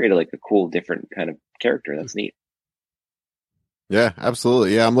I created a cool, different kind of character. That's neat. Yeah,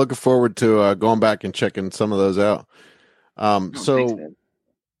 absolutely. Yeah, I'm looking forward to going back and checking some of those out. So thanks,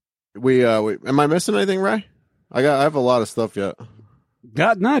 we am I missing anything, Ray? I have a lot of stuff yet.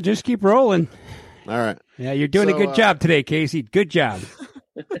 No, just keep rolling. All right. Yeah, you're doing a good job today, Casey. Good job.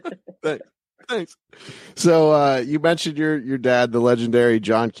 Thanks. So you mentioned your dad, the legendary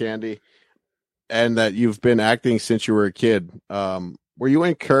John Candy, and that you've been acting since you were a kid. Were you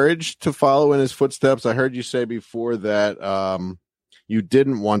encouraged to follow in his footsteps? I heard you say before that you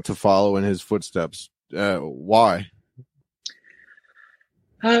didn't want to follow in his footsteps. Why?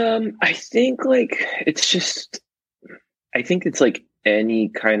 I think it's any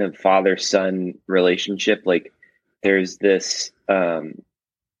kind of father-son relationship. There's this,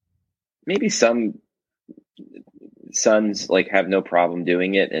 maybe some sons have no problem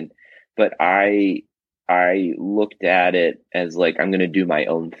doing it. But I looked at it as I'm going to do my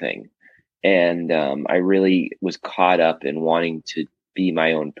own thing. And I really was caught up in wanting to be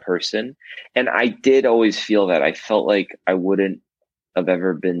my own person. And I did always feel that. I felt I wouldn't have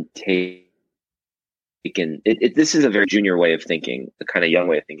ever been taken. This is a very junior way of thinking, a kind of young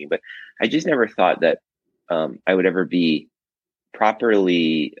way of thinking, but I just never thought that I would ever be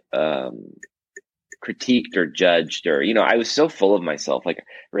properly critiqued or judged, or I was so full of myself. I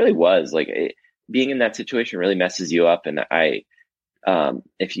really was being in that situation really messes you up. And I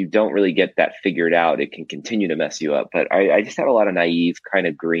if you don't really get that figured out, it can continue to mess you up. But I just had a lot of naive kind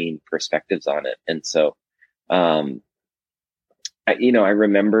of green perspectives on it. And so, I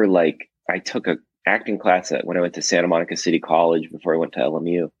remember like I took a acting class when I went to Santa Monica City College before I went to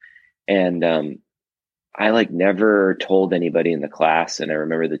LMU. And, I like never told anybody in the class. And I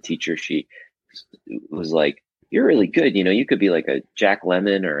remember the teacher, she was like, "You're really good. You could be like a Jack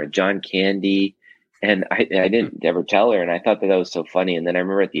Lemmon or a John Candy." And I didn't ever tell her. And I thought that was so funny. And then I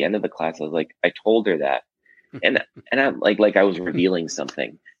remember at the end of the class, I was like, I told her that. And I'm like I was revealing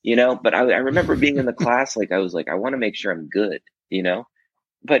something, but I remember being in the class. Like, I was like, I want to make sure I'm good,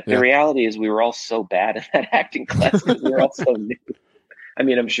 but the reality is we were all so bad at that acting class because we were all so new. I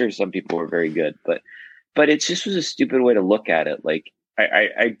mean, I'm sure some people were very good, but it just was a stupid way to look at it. Like,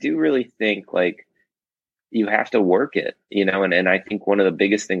 I do really think like you have to work it, and I think one of the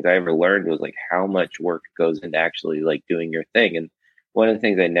biggest things I ever learned was like how much work goes into actually like doing your thing. And one of the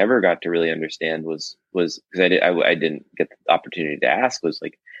things I never got to really understand was because I didn't get the opportunity to ask was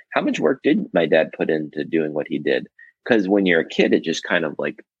like, how much work did my dad put into doing what he did? Because when you're a kid, it just kind of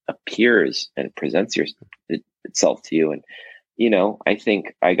like appears and presents itself to you. And, I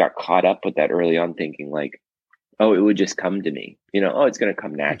think I got caught up with that early on thinking like, oh, it would just come to me, oh, it's going to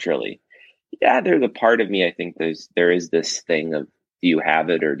come naturally. Yeah, there's a part of me, I think there is this thing of, do you have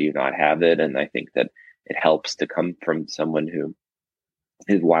it or do you not have it? And I think that it helps to come from someone who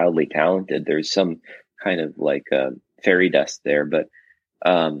is wildly talented. There's some kind of like fairy dust there. But,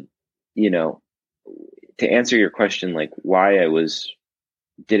 to answer your question, like why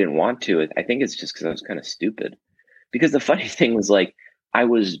didn't want to, I think it's just because I was kind of stupid. Because the funny thing was like, I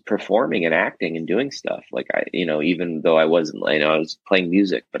was performing and acting and doing stuff like even though I wasn't, I was playing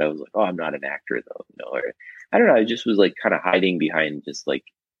music, but I was like, oh, I'm not an actor though, or I don't know. I just was like kind of hiding behind just like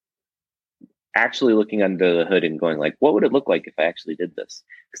actually looking under the hood and going like, what would it look like if I actually did this?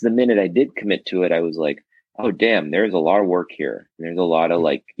 Because the minute I did commit to it, I was like, oh, damn, there's a lot of work here. And there's a lot of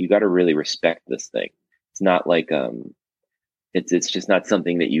like, you got to really respect this thing. It's not like, it's just not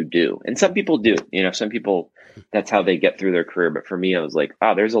something that you do. And some people do, some people, that's how they get through their career. But for me, I was like,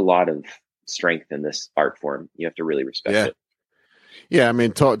 wow, there's a lot of strength in this art form. You have to really respect it. Yeah. I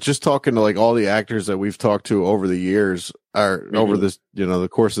mean, just talking to like all the actors that we've talked to over the years or over this, the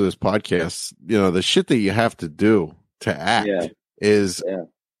course of this podcast, the shit that you have to do to act is,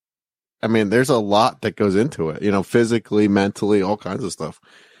 I mean, there's a lot that goes into it, physically, mentally, all kinds of stuff.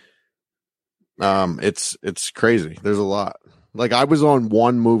 It's crazy. There's a lot. Like I was on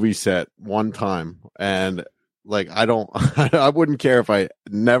one movie set one time and like, I wouldn't care if I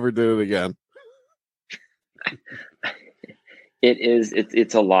never did it again.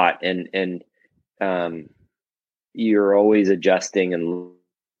 It's a lot. And you're always adjusting and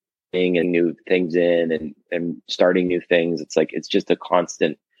new things in and starting new things. It's like, it's just a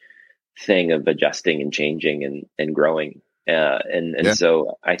constant thing of adjusting and changing and growing.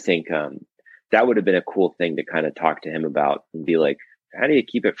 So I think, that would have been a cool thing to kind of talk to him about and be like, how do you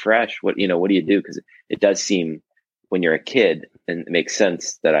keep it fresh? What do you do? Because it does seem when you're a kid, and it makes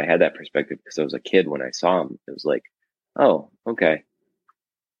sense that I had that perspective because I was a kid when I saw him. It was like, oh, okay.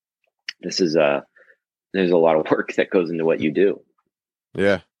 This is there's a lot of work that goes into what you do.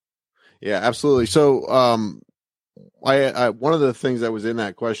 Yeah. Yeah, absolutely. So, I one of the things that was in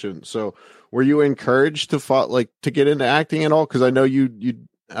that question. So were you encouraged to get into acting at all? Cause I know you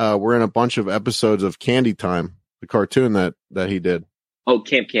we're in a bunch of episodes of Candy Time, the cartoon that he did. Oh,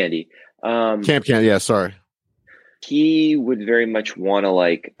 Camp Candy. Camp Candy. Yeah. Sorry. He would very much want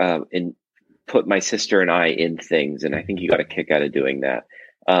to put my sister and I in things. And I think he got a kick out of doing that.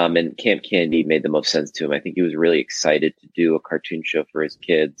 And Camp Candy made the most sense to him. I think he was really excited to do a cartoon show for his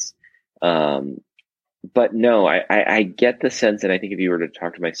kids. But no, I get the sense. And I think if you were to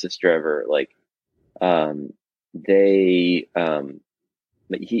talk to my sister ever,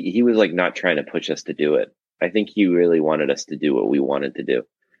 he was like not trying to push us to do it. I think he really wanted us to do what we wanted to do.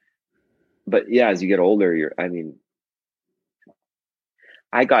 But yeah, as you get older,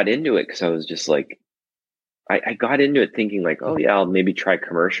 I got into it because I was just like, I got into it thinking like, oh yeah, I'll maybe try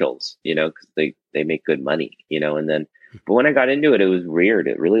commercials, because they make good money, and then, but when I got into it, it was weird.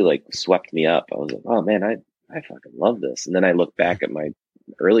 It really like swept me up. I was like, oh man, I fucking love this. And then I look back at my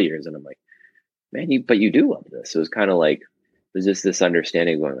early years and I'm like, man, but you do love this. It was kind of like, there's just this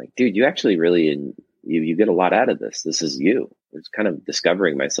understanding going like, dude, you actually really, you get a lot out of this. This is you. It's kind of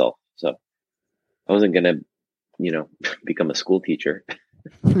discovering myself. So I wasn't going to, become a school teacher.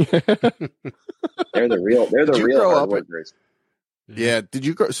 They're the real hard workers. Yeah. Did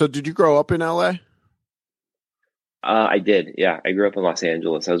you grow up in LA? I did. Yeah. I grew up in Los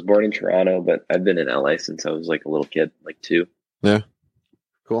Angeles. I was born in Toronto, but I've been in LA since I was like a little kid, like 2. Yeah.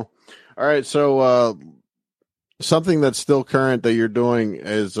 All right, so something that's still current that you're doing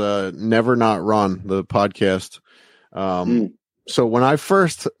is Never Not Run, the podcast. So when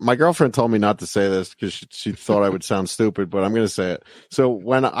my girlfriend told me not to say this because she thought I would sound stupid, but I'm going to say it. So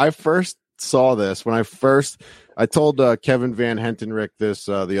when I first saw this, I told Kevin Van Hentenryck this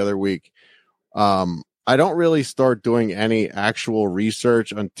the other week. I don't really start doing any actual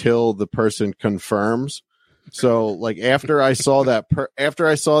research until the person confirms. So like after I saw that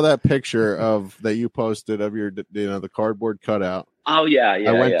picture that you posted of your the cardboard cutout. Oh yeah.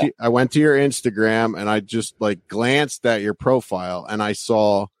 I went to your Instagram and I just like glanced at your profile and I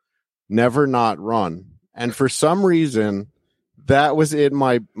saw Never Not Run. And for some reason that was in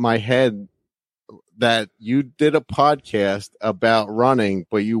my head that you did a podcast about running,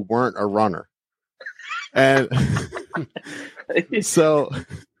 but you weren't a runner. And so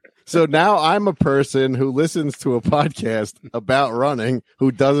now I'm a person who listens to a podcast about running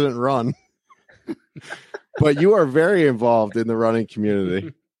who doesn't run. But you are very involved in the running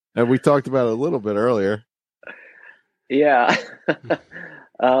community. And we talked about it a little bit earlier. Yeah.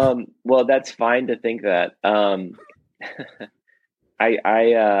 Well, that's fine to think that.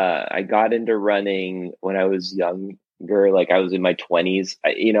 I got into running when I was younger, like I was in my 20s.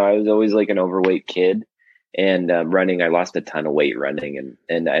 I was always like an overweight kid, and running, I lost a ton of weight running,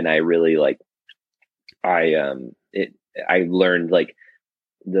 and I really I learned like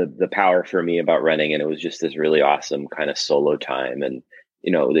the power for me about running, and it was just this really awesome kind of solo time, and the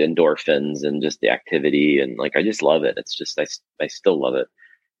endorphins and just the activity, and like I just love it. It's just I still love it,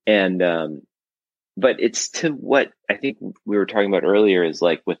 and but it's to what I think we were talking about earlier is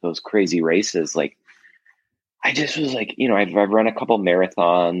like with those crazy races, like I just was like, I've run a couple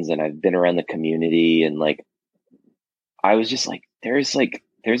marathons and I've been around the community, and like I was just like, there's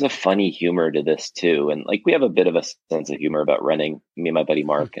a funny humor to this too, and like we have a bit of a sense of humor about running, me and my buddy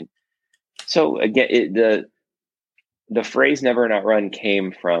Mark. And so again, the phrase "Never Not Run"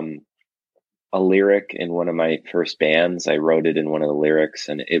 came from a lyric in one of my first bands. I wrote it in one of the lyrics,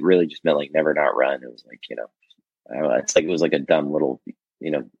 and it really just meant like never not run. It was like, I don't know, it's like it was like a dumb little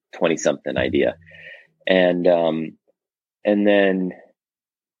 20-something idea. And then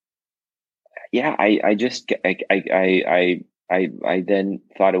I then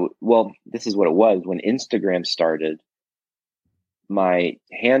thought this is what it was. When Instagram started, my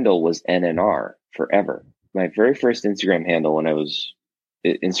handle was NNR forever. My very first Instagram handle when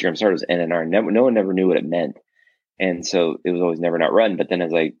Instagram started was NNR. No one ever knew what it meant. And so it was always Never Not Run. But then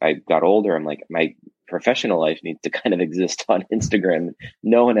as I got older, I'm like, my professional life needs to kind of exist on Instagram.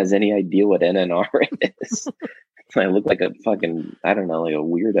 No one has any idea what NNR is. I look like a fucking, I don't know, like a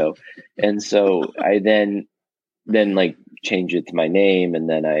weirdo. And so I then like changed it to my name, and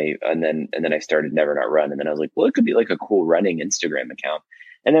then I started Never Not Run. And then I was like, well, it could be like a cool running Instagram account.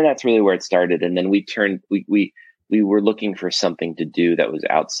 And then that's really where it started. And then we were looking for something to do that was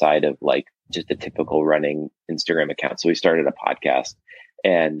outside of like just a typical running Instagram account. So we started a podcast,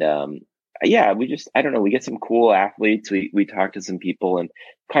 and we just, I don't know, we get some cool athletes. We talk to some people, and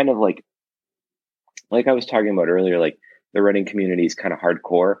kind of like I was talking about earlier, like the running community is kind of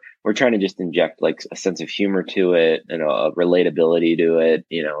hardcore. We're trying to just inject like a sense of humor to it, and a relatability to it,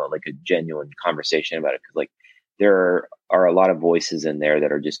 like a genuine conversation about it. Cause like there are a lot of voices in there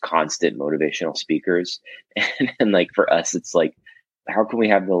that are just constant motivational speakers. And like for us, it's like, how can we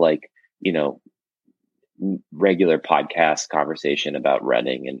have the like, regular podcast conversation about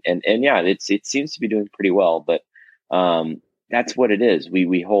running? And yeah, it seems to be doing pretty well, but that's what it is.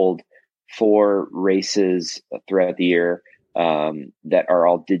 We hold 4 races throughout the year that are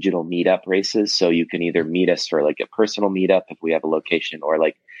all digital meetup races. So you can either meet us for like a personal meetup if we have a location, or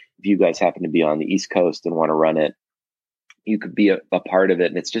like if you guys happen to be on the East Coast and want to run it, you could be a part of it.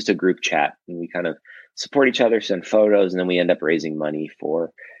 And it's just a group chat, and we kind of support each other, send photos, and then we end up raising money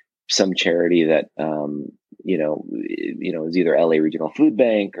for some charity that, is either LA Regional Food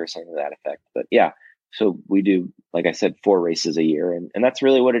Bank or something to that effect. But yeah, so we do, like I said, 4 races a year, and that's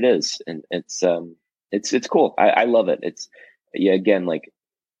really what it is. And it's cool. I love it. It's, again, like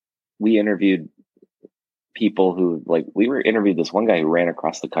we interviewed people who we interviewed this one guy who ran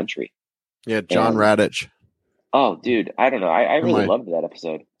across the country. Yeah. John Radich. Oh, dude. I don't know. I really loved that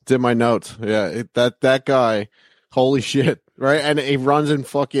episode. It's in my notes. Yeah. That guy, holy shit. Right. And he runs in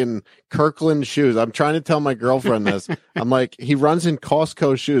fucking Kirkland shoes. I'm trying to tell my girlfriend this. I'm like, he runs in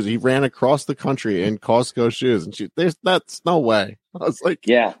Costco shoes. He ran across the country in Costco shoes. And that's no way. I was like,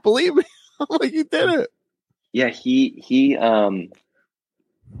 yeah, believe me. I'm like, you did it. Yeah. He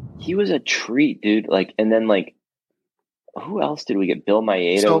was a treat, dude. Like, and then like, who else did we get? Bill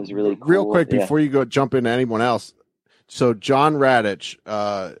Maeda was really cool. Real quick, before you go jump into anyone else, So John Radich,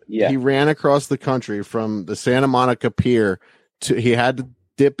 he ran across the country from the Santa Monica Pier he had to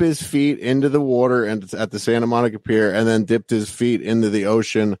dip his feet into the water and at the Santa Monica Pier, and then dipped his feet into the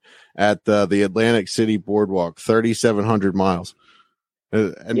ocean at the Atlantic City Boardwalk, 3,700 miles.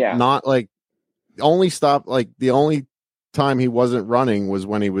 And not like the only time he wasn't running was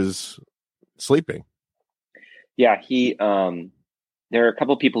when he was sleeping. Yeah, there are a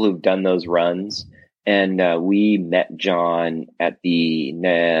couple of people who've done those runs, and we met John at the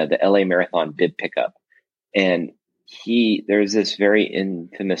LA Marathon bib pickup, and there's this very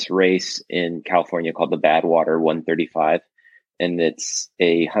infamous race in California called the Badwater 135, and it's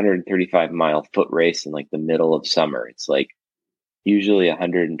a 135-mile foot race in like the middle of summer. It's like usually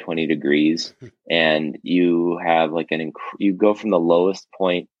 120 degrees, and you have like you go from the lowest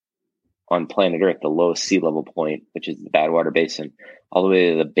point on planet Earth, the lowest sea level point, which is the Badwater Basin, all the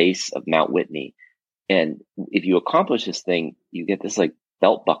way to the base of Mount Whitney. And if you accomplish this thing, you get this like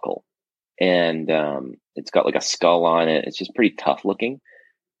belt buckle, and it's got like a skull on it. It's just pretty tough looking.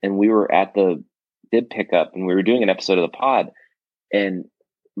 And we were at the bib pickup, and we were doing an episode of the pod, and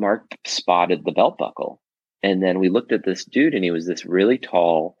Mark spotted the belt buckle. And then we looked at this dude, and he was this really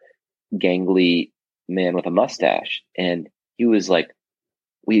tall, gangly man with a mustache. And he was like,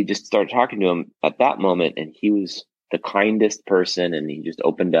 we just started talking to him at that moment, and he was the kindest person, and he just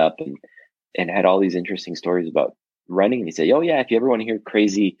opened up and had all these interesting stories about running. And he said, "Oh yeah, if you ever want to hear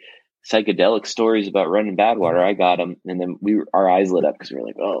crazy psychedelic stories about running Badwater, I got them." And then our eyes lit up because we were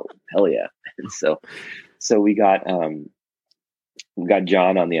like, "Oh hell yeah!" And so we got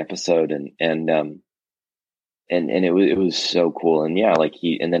John on the episode, and it was so cool. And yeah, like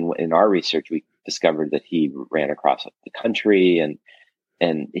and then in our research, we discovered that he ran across the country, and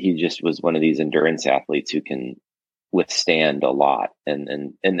he just was one of these endurance athletes who can withstand a lot.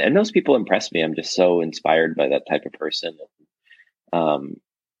 And those people impress me. I'm just so inspired by that type of person.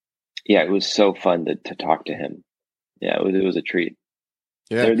 Yeah, it was so fun to talk to him. Yeah, it was a treat.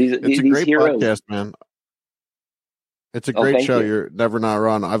 Yeah, it's a great heroes. Podcast, man. It's a great show. You're Never Not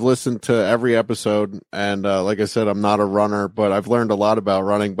Run. I've listened to every episode, and like I said, I'm not a runner, but I've learned a lot about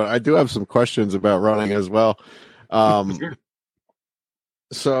running. But I do have some questions about running as well.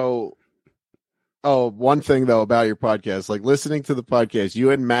 So, one thing though about your podcast, like listening to the podcast,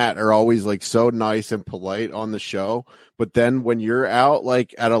 you and Matt are always like so nice and polite on the show. But then when you're out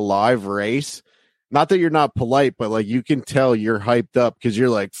like at a live race, not that you're not polite, but like you can tell you're hyped up because you're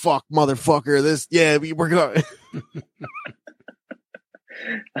like, "Fuck, motherfucker, this, yeah, we're going."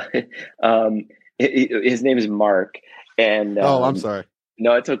 His name is Mark, and I'm sorry.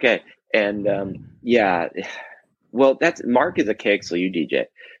 No, it's okay. And yeah. Well, Mark is a KXLU DJ.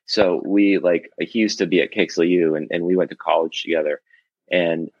 So he used to be at KXLU, and we went to college together.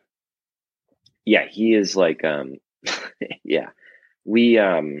 And yeah, he is like, yeah,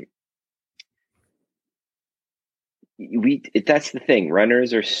 that's the thing.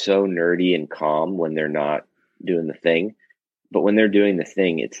 Runners are so nerdy and calm when they're not doing the thing. But when they're doing the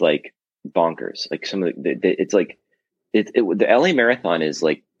thing, it's like bonkers. Like it's like, the LA Marathon is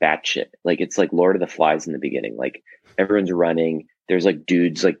like batshit. Like it's like Lord of the Flies in the beginning. Like everyone's running. There's like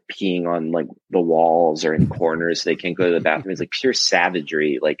dudes like peeing on like the walls or in corners. They can't go to the bathroom. It's like pure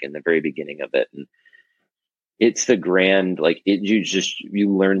savagery, like in the very beginning of it. And it's the grand, like you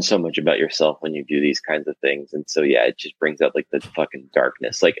learn so much about yourself when you do these kinds of things. And so, yeah, it just brings out like the fucking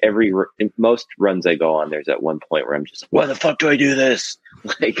darkness. Like in most runs I go on, there's at one point where I'm just like, why the fuck do I do this?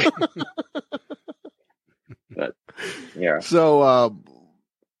 Like, but yeah. So,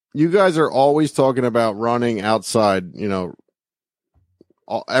 you guys are always talking about running outside,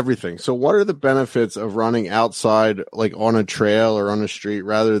 everything. So what are the benefits of running outside, like on a trail or on a street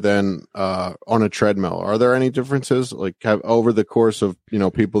rather than on a treadmill? Are there any differences over the course of,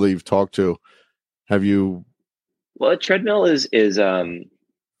 people that you've talked to? Have you? Well, a treadmill is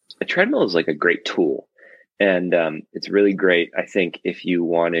like a great tool, and it's really great. I think if you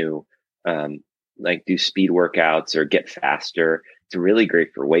want to like do speed workouts or get faster, it's really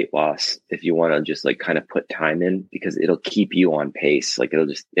great for weight loss if you want to just like kind of put time in, because it'll keep you on pace. Like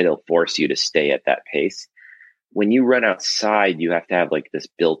it'll force you to stay at that pace. When you run outside, you have to have like this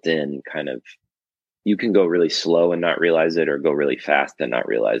built-in kind of, you can go really slow and not realize it, or go really fast and not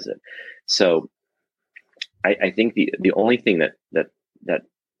realize it. So I think the only thing that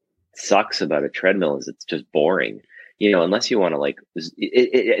sucks about a treadmill is it's just boring, unless you want to like,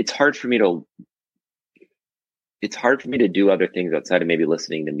 it's hard for me to do other things outside of maybe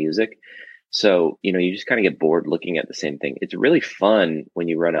listening to music. So, you just kind of get bored looking at the same thing. It's really fun when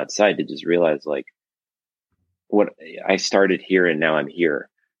you run outside to just realize like what I started here and now I'm here.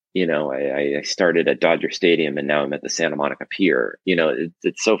 I started at Dodger Stadium and now I'm at the Santa Monica Pier.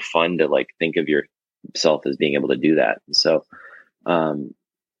 It's so fun to like think of yourself as being able to do that. And so,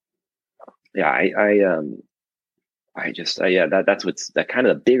 that's what's that kind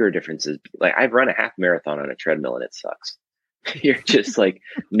of the bigger difference is like I've run a half marathon on a treadmill and it sucks. You're just like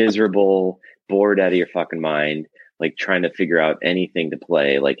miserable, bored out of your fucking mind, like trying to figure out anything to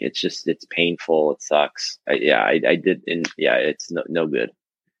play. Like it's painful. It sucks. I did. And yeah, it's no good.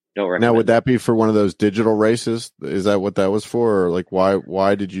 Don't recommend. Now, would that be for one of those digital races? Is that what that was for? Or like,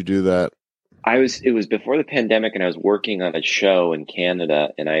 why did you do that? It was before the pandemic and I was working on a show in Canada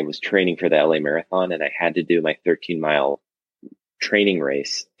and I was training for the LA Marathon and I had to do my 13-mile training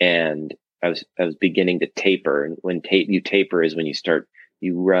race and I was beginning to taper. And when you taper is when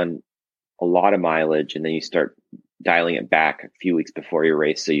you run a lot of mileage and then you start dialing it back a few weeks before your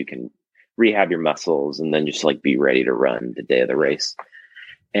race so you can rehab your muscles and then just like be ready to run the day of the race.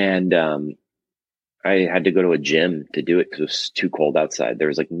 And I had to go to a gym to do it because it was too cold outside. There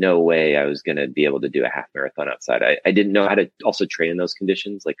was like no way I was going to be able to do a half marathon outside. I didn't know how to also train in those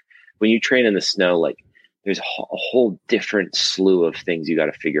conditions. Like when you train in the snow, like there's a whole different slew of things you got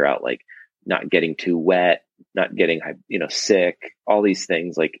to figure out, like not getting too wet, not getting, sick, all these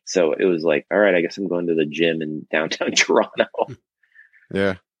things. Like, so it was like, all right, I guess I'm going to the gym in downtown Toronto.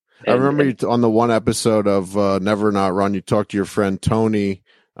 Yeah. I remember you on the one episode of Never Not Run, you talked to your friend Tony.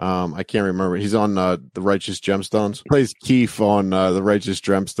 I can't remember. He's on the Righteous Gemstones. Plays Keith on the Righteous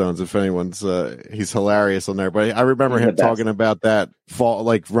Gemstones. If anyone's, he's hilarious on there. But I remember him talking about that fall,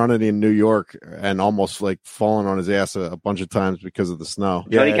 like running in New York and almost like falling on his ass a bunch of times because of the snow.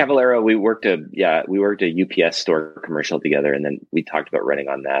 Tony Cavallero, we worked a UPS store commercial together, and then we talked about running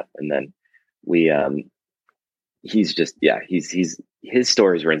on that, and then we he's his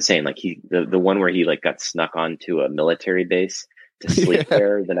stories were insane. Like the one where he like got snuck onto a military base to sleep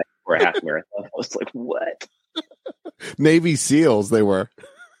there the night before a half marathon. I was like, what? Navy SEALs they were.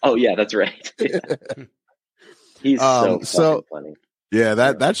 Oh yeah, that's right. Yeah. He's so funny. Yeah,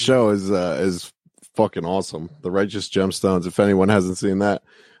 that show is fucking awesome. The Righteous Gemstones, if anyone hasn't seen that.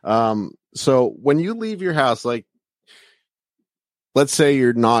 So when you leave your house, like let's say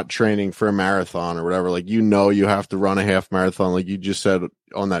you're not training for a marathon or whatever, like you have to run a half marathon, like you just said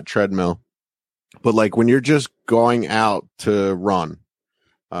on that treadmill. But like when you're just going out to run,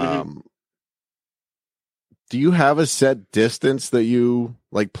 do you have a set distance that you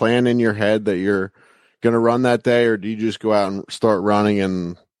like plan in your head that you're going to run that day, or do you just go out and start running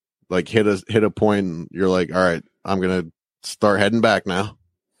and like hit a point and you're like, all right, I'm going to start heading back now?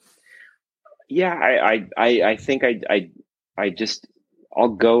 Yeah, I think I'll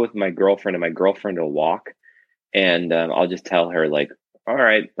go with my girlfriend and my girlfriend will walk, and I'll just tell her like, all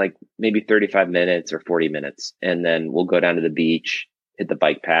right, like maybe 35 minutes or 40 minutes. And then we'll go down to the beach, hit the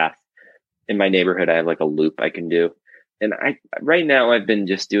bike path. In my neighborhood, I have like a loop I can do. And right now I've been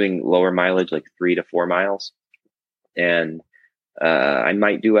just doing lower mileage, like 3 to 4 miles. And I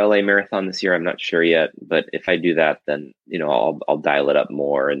might do LA Marathon this year. I'm not sure yet. But if I do that, then, I'll dial it up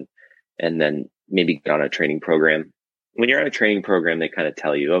more and then maybe get on a training program. When you're on a training program, they kind of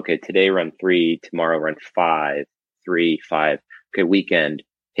tell you, okay, today run 3, tomorrow run 5, 3, 5. Okay, weekend,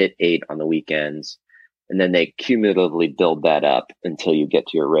 hit 8 on the weekends. And then they cumulatively build that up until you get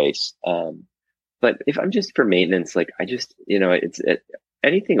to your race. But if I'm just for maintenance, like I just,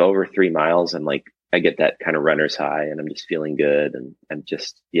 anything over 3 miles, I'm like, I get that kind of runner's high and I'm just feeling good. And I'm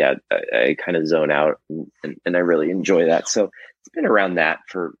just, I kind of zone out and I really enjoy that. So it's been around that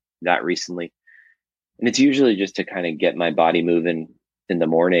for that recently. And it's usually just to kind of get my body moving in the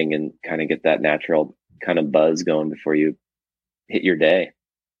morning and kind of get that natural kind of buzz going before you hit your day.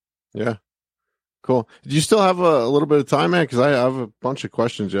 Yeah. Cool. Do you still have a little bit of time, man? Because I have a bunch of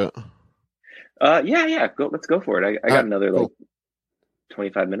questions yet. Yeah. Let's go for it. I got another like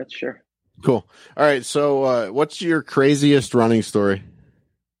 25 minutes. Sure. Cool. All right. So what's your craziest running story?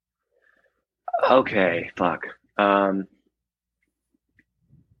 Okay. Fuck. I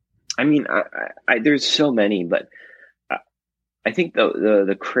mean, I there's so many, but I think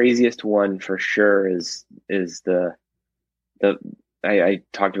the craziest one for sure is I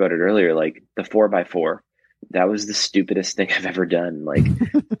talked about it earlier, like the 4x4. That was the stupidest thing I've ever done. Like,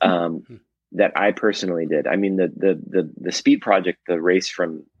 that I personally did. I mean, the speed project, the race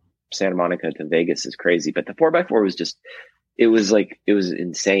from Santa Monica to Vegas is crazy, but the 4x4 was just, it was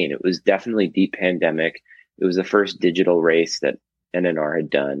insane. It was definitely deep pandemic. It was the first digital race that NNR had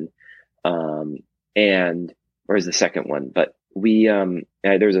done. Or is the second one, but we,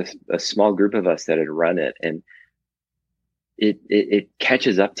 there's a small group of us that had run it, and it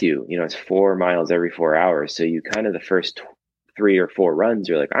catches up to you. It's 4 miles every 4 hours. So you kind of the first 3 or 4 runs,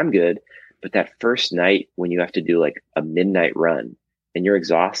 you're like, I'm good. But that first night when you have to do like a midnight run and you're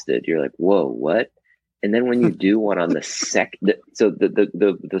exhausted, you're like, whoa, what? And then when you do one on the second, so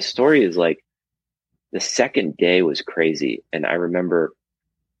the story is like, the second day was crazy. And I remember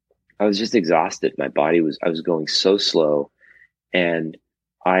I was just exhausted. I was going so slow, and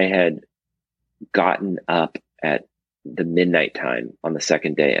I had gotten up at the midnight time on the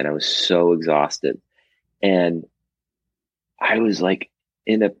second day, and I was so exhausted. And I was like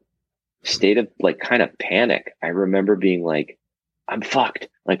in a state of like kind of panic. I remember being like, I'm fucked.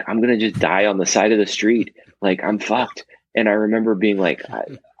 Like, I'm going to just die on the side of the street. Like, I'm fucked. And I remember being like,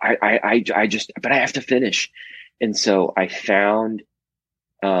 but I have to finish. And so I found,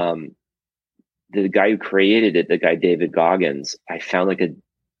 the guy who created it, the guy, David Goggins. I found like a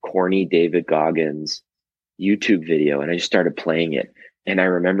corny David Goggins YouTube video, and I just started playing it. And I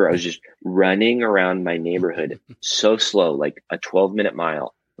remember I was just running around my neighborhood so slow, like a 12-minute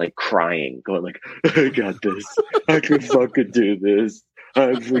mile, like crying, going like, I got this. I can fucking do this. I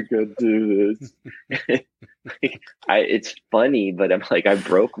freaking do this. It's funny, but I'm like, I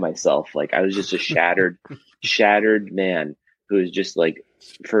broke myself. Like, I was just a shattered man who was just like,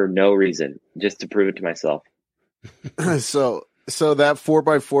 for no reason, just to prove it to myself. So that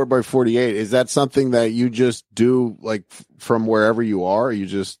 4x4x48, is that something that you just do like from wherever you are? You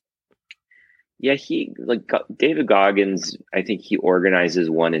just, yeah, he like David Goggins. I think he organizes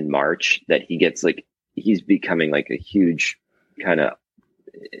one in March that he gets like, he's becoming like a huge kind of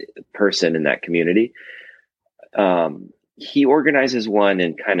person in that community. He organizes one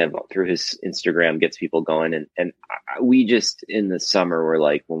and kind of through his Instagram gets people going. And we just in the summer were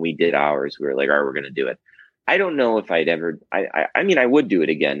like, when we did ours, we were like, all right, we're going to do it. I don't know if I'd ever, I mean, I would do it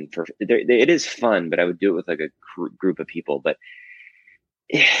again it is fun, but I would do it with like a group of people, but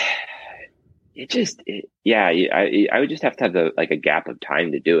I would just have to have a gap of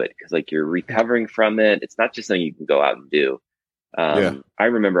time to do it. Cause like you're recovering from it. It's not just something you can go out and do. I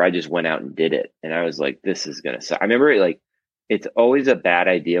remember I just went out and did it, and I was like, this is going to suck. I remember it's always a bad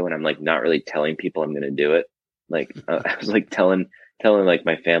idea when I'm like not really telling people I'm going to do it. Like I was like telling like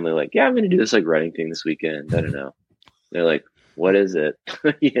my family, like, yeah, I'm going to do this like running thing this weekend. I don't know. They're like, what is it?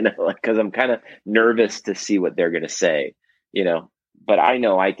 Like, cause I'm kind of nervous to see what they're going to say, but I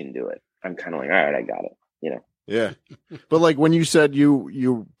know I can do it. I'm kind of like, all right, I got it, Yeah. But like when you said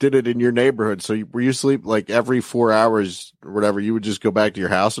you did it in your neighborhood, so were you sleep like every 4 hours or whatever, you would just go back to your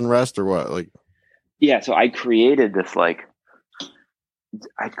house and rest, or what? Like, yeah. So I created this, like,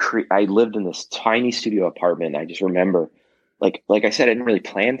 I lived in this tiny studio apartment. I just remember like I said, I didn't really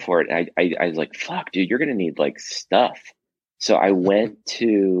plan for it. I was like, fuck, dude, you're going to need like stuff. So I went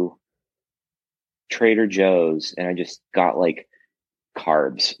to Trader Joe's and I just got like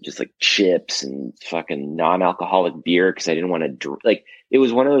carbs, just like chips and fucking non-alcoholic beer, because I didn't want to like, it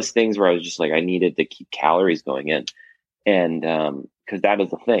was one of those things where I was just like, I needed to keep calories going in, and because that is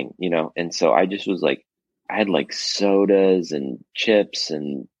the thing, and so I just was like, I had like sodas and chips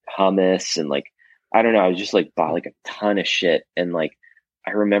and hummus and like, I don't know, I was just like bought like a ton of shit, and like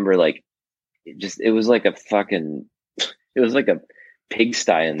I remember like it was like a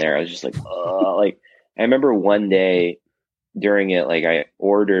pigsty in there. I was just like, oh, like I remember one day during it, like I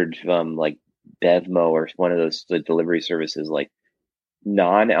ordered from like Bevmo or one of those delivery services, like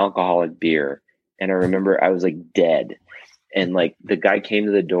non-alcoholic beer. And I remember I was like dead. And like the guy came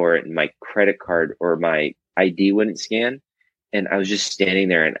to the door and my credit card or my ID wouldn't scan. And I was just standing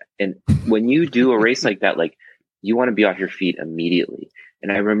there. And when you do a race like that, like you want to be off your feet immediately.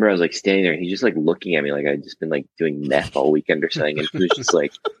 And I remember I was like standing there and he's just like looking at me like I'd just been like doing meth all weekend or something. And he was just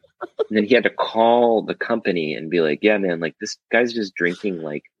like, and then he had to call the company and be like, yeah, man, like this guy's just drinking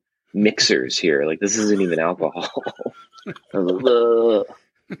like mixers here. Like this isn't even alcohol. I was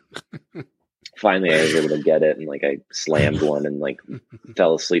like, finally I was able to get it. And like I slammed one and like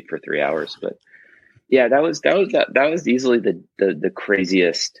fell asleep for 3 hours. But yeah, that was easily the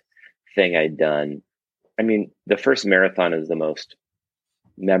craziest thing I'd done. I mean, the first marathon is the most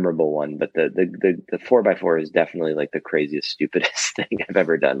memorable one, but the 4x4 is definitely like the craziest, stupidest thing I've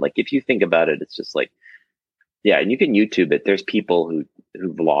ever done. Like if you think about it, it's just like, yeah, and you can YouTube it. There's people who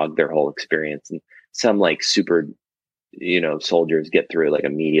vlog their whole experience, and some like super, soldiers get through it like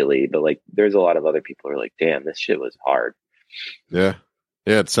immediately, but like there's a lot of other people who are like, damn, this shit was hard. Yeah.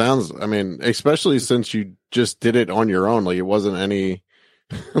 Yeah, it sounds, I mean, especially since you just did it on your own, like it wasn't any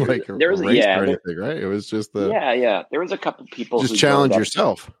like there was a race or anything, right? It was just there was a couple people just challenge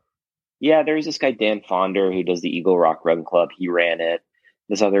yourself. Yeah, there's this guy Dan Fonder who does the Eagle Rock Run Club. He ran it.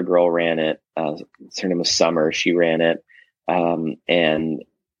 This other girl ran it. Her name was Summer. She ran it. And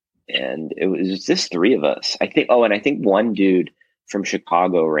and it was just 3 of us, I think. Oh, and I think one dude from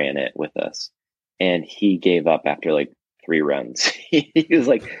Chicago ran it with us, and he gave up after like 3 runs. He was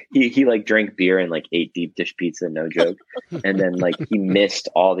like, he like drank beer and like ate deep dish pizza, no joke. And then like he missed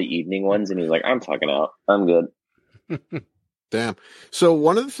all the evening ones, and he was like, I'm fucking out. I'm good. Damn. So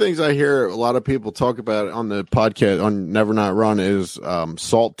one of the things I hear a lot of people talk about on the podcast on Never Not Run is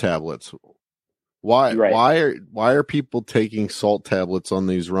salt tablets. Why? Right. Why are people taking salt tablets on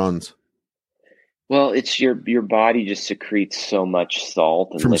these runs? Well, it's your body just secretes so much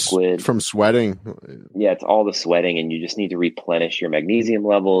salt and liquid from sweating. Yeah, it's all the sweating, and you just need to replenish your magnesium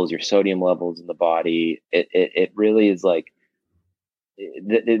levels, your sodium levels in the body. It really is like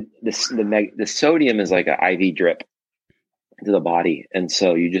the sodium is like an IV drip to the body, and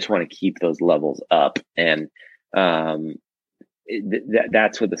so you just want to keep those levels up. And that's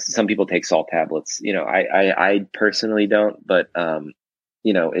what some people take salt tablets. You know, I personally don't, but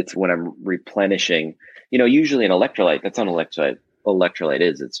you know, it's when I'm replenishing. You know, usually an electrolyte. That's not an electrolyte. Electrolyte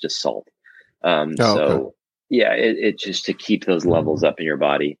is. It's just salt. So yeah, it's just to keep those levels up in your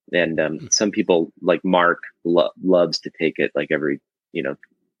body. And some people like Mark loves to take it like every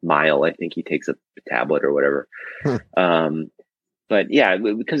mile. I think he takes a tablet or whatever. But yeah,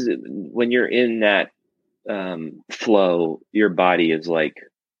 because when you're in that flow, your body is like,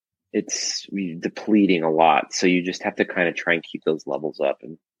 it's depleting a lot. So you just have to kind of try and keep those levels up.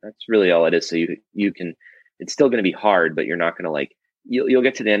 And that's really all it is. So you can, it's still going to be hard, but you're not going to like, you'll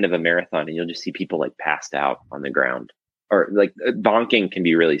get to the end of a marathon and you'll just see people like passed out on the ground, or like bonking can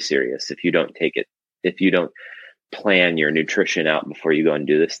be really serious if you don't take it. If you don't plan your nutrition out before you go and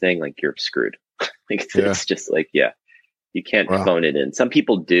do this thing, like you're screwed. It's just like, you can't phone it in. Some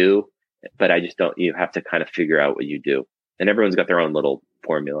people do, but I just don't. You have to kind of figure out what you do, and everyone's got their own little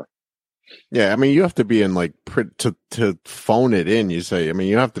formula. Yeah, I mean, you have to be in like to phone it in. You say, I mean,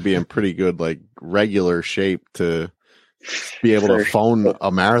 you have to be in pretty good like regular shape to be able to phone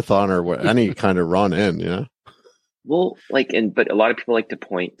a marathon or any kind of run in. You know. Well, but a lot of people like to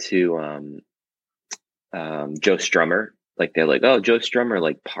point to Joe Strummer. Like they're like, oh, Joe Strummer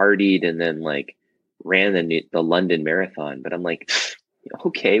like partied and then like ran the London Marathon. But I'm like,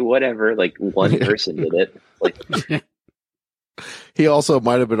 okay, whatever. Like one person did it. Like he also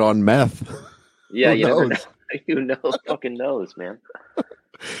might have been on meth. Yeah, you never know. Who fucking knows, man.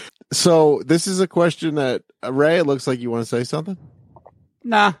 So this is a question that Ray, it looks like you want to say something.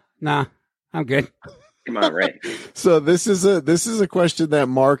 Nah, I'm good. Come on, Ray. So this is a question that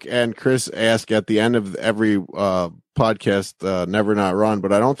Mark and Chris ask at the end of every podcast, Never Not Run,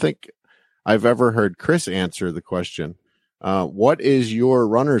 but I don't think I've ever heard Chris answer the question. What is your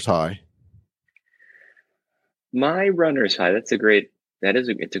runner's high? My runner's high. It's a great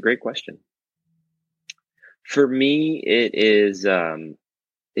question. For me, it is,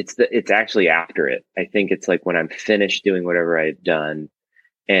 it's actually after it. I think it's like when I'm finished doing whatever I've done,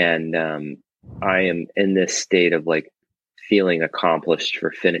 and I am in this state of like feeling accomplished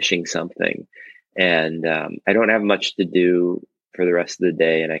for finishing something, and I don't have much to do for the rest of the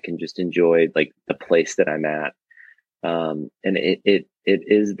day, and I can just enjoy like the place that I'm at. And it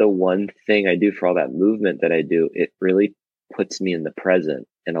is the one thing I do for all that movement that I do. It really puts me in the present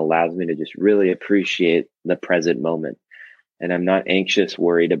and allows me to just really appreciate the present moment. And I'm not anxious,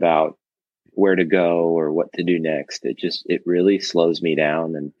 worried about where to go or what to do next. It really slows me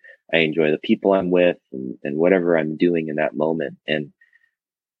down, and I enjoy the people I'm with and whatever I'm doing in that moment. And,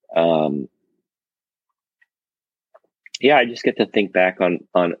 I just get to think back on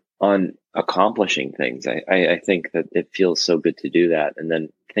accomplishing things. I think that it feels so good to do that, and then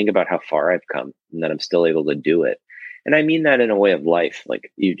think about how far I've come and that I'm still able to do it. And I mean that in a way of life.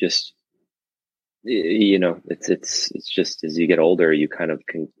 Like you just, it's just as you get older, you kind of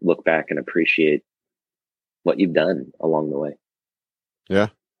can look back and appreciate what you've done along the way. Yeah.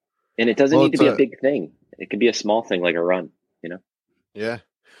 And it doesn't need to be a big thing. It could be a small thing like a run, Yeah.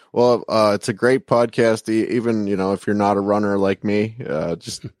 Well, it's a great podcast. Even, if you're not a runner like me,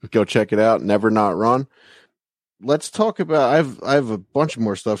 just go check it out. Never Not Run. Let's talk about, I have a bunch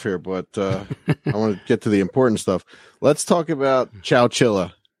more stuff here, but I want to get to the important stuff. Let's talk about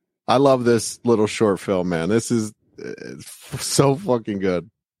Chowchilla. I love this little short film, man. This is so fucking good.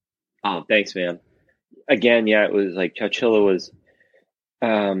 Oh, thanks, man. Again, it was like Chowchilla was,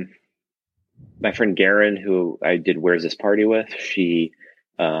 my friend Garen, who I did Where's This Party with, she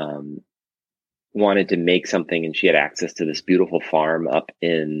wanted to make something, and she had access to this beautiful farm up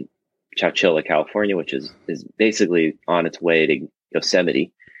in Chowchilla, California, which is basically on its way to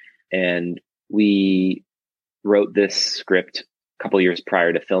Yosemite. And we wrote this script a couple years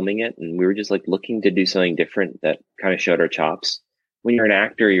prior to filming it, and we were just like looking to do something different that kind of showed our chops. when you're an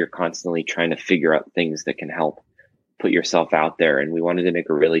actor, you're constantly trying to figure out things that can help put yourself out there. And we wanted to make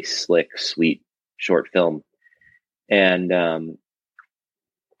a really slick, sweet short film. And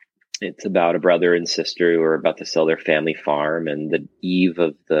it's about a brother and sister who are about to sell their family farm. And the eve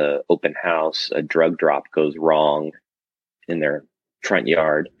of the open house, a drug drop goes wrong in their front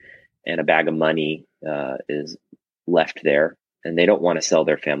yard, and a bag of money is left there. And they don't want to sell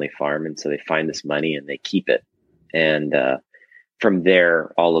their family farm. And so they find this money and they keep it. And from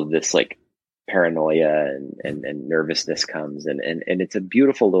there, all of this like paranoia and nervousness comes. And it's a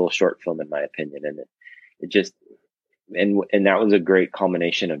beautiful little short film, in my opinion. And it just, and that was a great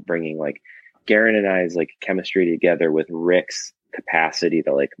culmination of bringing like Garen and I's like chemistry together with Rick's capacity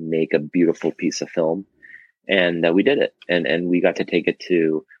to like make a beautiful piece of film. And we did it. And we got to take it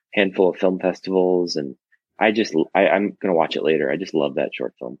to a handful of film festivals. And I'm going to watch it later. I just love that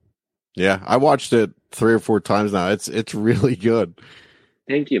short film. Yeah. I watched it 3 or 4 times now. It's really good.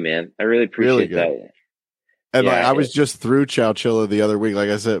 Thank you, man. I really appreciate that. And yeah, I was just through Chowchilla the other week. Like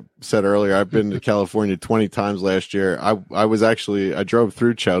I said earlier, I've been to California 20 times last year. I drove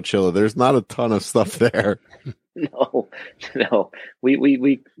through Chowchilla. There's not a ton of stuff there. No.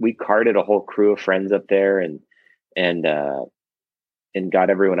 We carted a whole crew of friends up there and got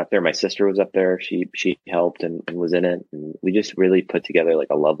everyone up there. My sister was up there. She helped and was in it. And we just really put together like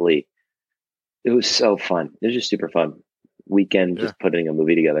it was so fun. It was just super fun weekend, just putting a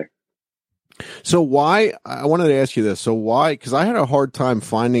movie together. So why, I wanted to ask you this. So why, because I had a hard time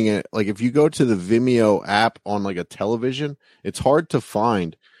finding it. Like if you go to the Vimeo app on like a television, it's hard to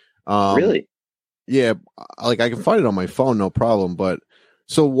find. Really? Yeah. Like I can find it on my phone, no problem. But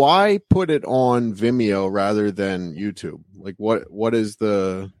so why put it on Vimeo rather than YouTube? Like what is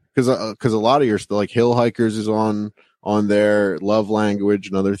because a lot of your stuff, like Hill Hikers is on there. Love Language,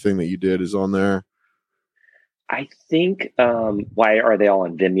 another thing that you did, is on there. I think, why are they all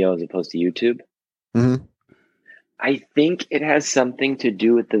on Vimeo as opposed to YouTube? Mm-hmm. I think it has something to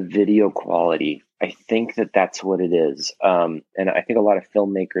do with the video quality. I think that's what it is. And I think a lot of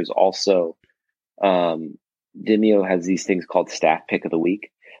filmmakers also, Vimeo has these things called Staff Pick of the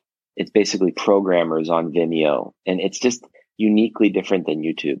Week. It's basically programmers on Vimeo, and it's just uniquely different than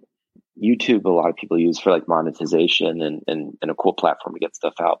YouTube. YouTube, a lot of people use for like monetization and a cool platform to get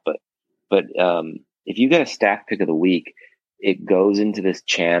stuff out. But if you get a Staff Pick of the Week, it goes into this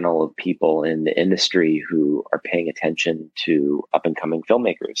channel of people in the industry who are paying attention to up and coming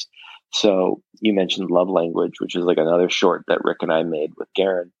filmmakers. So you mentioned Love Language, which is like another short that Rick and I made with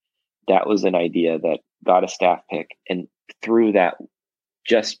Garen. That was an idea that got a staff pick. And through that,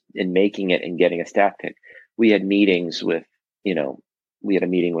 just in making it and getting a staff pick, we had meetings with, we had a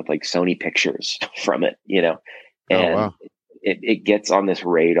meeting with like Sony Pictures from it, and wow. It gets on this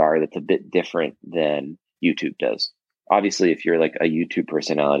radar that's a bit different than YouTube does. Obviously, if you're like a YouTube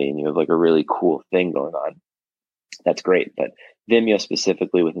personality and you have like a really cool thing going on, that's great. But Vimeo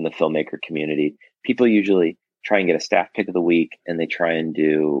specifically within the filmmaker community, people usually try and get a staff pick of the week, and they try and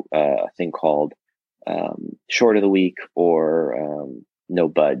do a thing called short of the week or no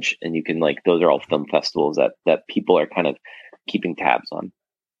budge. And you can those are all film festivals that people are kind of keeping tabs on.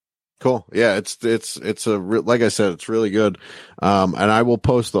 Cool. Yeah, like I said, it's really good. And I will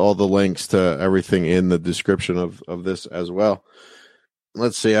post all the links to everything in the description of this as well.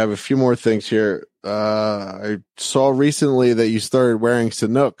 Let's see. I have a few more things here. I saw recently that you started wearing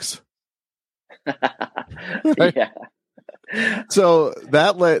Sanooks. Right? Yeah. So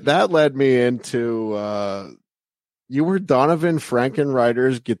that led me into you were Donovan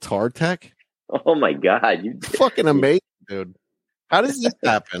Frankenreiter's guitar tech. Oh my God! You fucking amazing, dude. How does this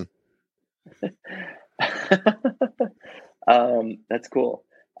happen? That's cool.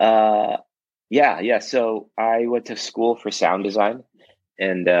 Yeah. So I went to school for sound design,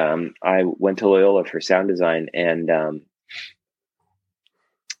 and I went to Loyola for sound design, and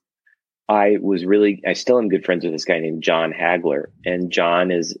I still am good friends with this guy named John Hagler, and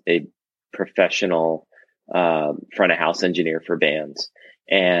John is a professional front of house engineer for bands,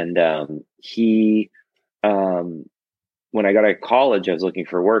 and he when I got out of college, I was looking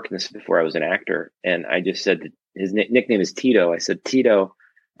for work, and this is before I was an actor. And I just said, his nickname is Tito. I said, Tito,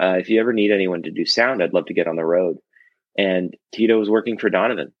 if you ever need anyone to do sound, I'd love to get on the road. And Tito was working for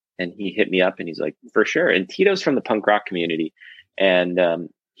Donovan, and he hit me up and he's like, for sure. And Tito's from the punk rock community. And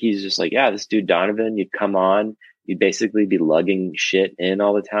he's just like, yeah, this dude Donovan, you'd come on, you'd basically be lugging shit in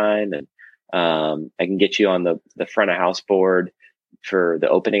all the time. And I can get you on the front of house board for the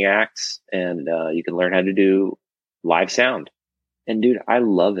opening acts, and you can learn how to do live sound. And dude, I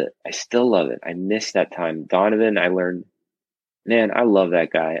love it. I still love it. I miss that time. Donovan, I love that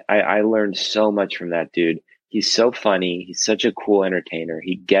guy. I learned so much from that dude. he's so funny. He's such a cool entertainer.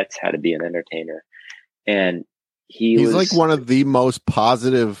 He gets how to be an entertainer. And he's like one of the most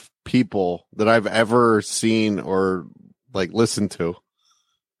positive people that I've ever seen or like listened to.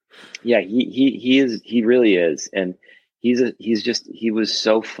 Yeah, he really is. And he was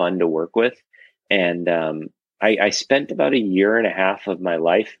so fun to work with. And I spent about a year and a half of my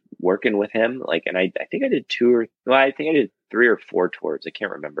life working with him. Like, and I think I did 3 or 4 tours. I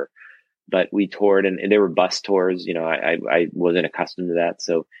can't remember, but we toured and they were bus tours. You know, I wasn't accustomed to that.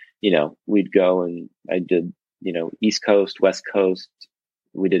 So, you know, we'd go and I did, you know, East Coast, West Coast.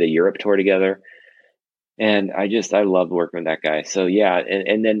 We did a Europe tour together. And I loved working with that guy. So yeah.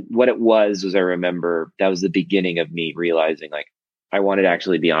 And then what it was I remember that was the beginning of me realizing like I wanted to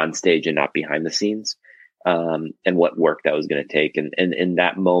actually be on stage and not behind the scenes. And what work that was going to take. And in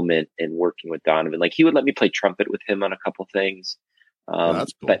that moment in working with Donovan, like he would let me play trumpet with him on a couple things.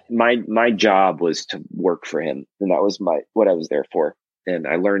 That's cool. But my job was to work for him. And that was what I was there for. And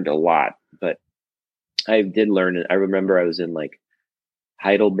I learned a lot, but I did learn. I remember I was in like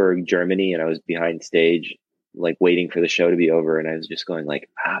Heidelberg, Germany, and I was behind stage, like waiting for the show to be over. And I was just going like,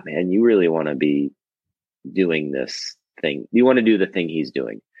 man, you really want to be doing this thing. You want to do the thing he's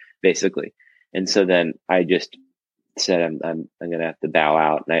doing, basically. And so then I just said, I'm going to have to bow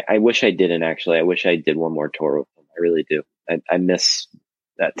out. And I wish I didn't actually. I wish I did one more tour with him. I really do. I miss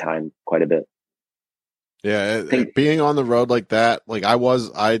that time quite a bit. Yeah. Being on the road like that, like I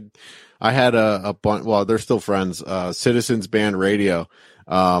had a bunch, well, they're still friends, Citizens Band Radio.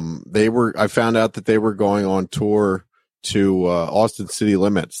 I found out that they were going on tour to, Austin City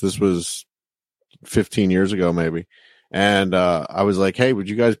Limits. This was 15 years ago, maybe. And, I was like, hey, would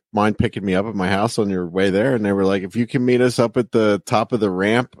you guys mind picking me up at my house on your way there? And they were like, if you can meet us up at the top of the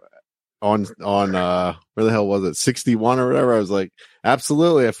ramp on, where the hell was it? 61 or whatever. I was like,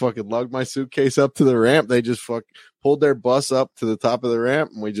 absolutely. I fucking lugged my suitcase up to the ramp. They just pulled their bus up to the top of the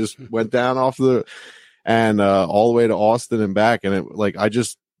ramp and we just went down all the way to Austin and back. And I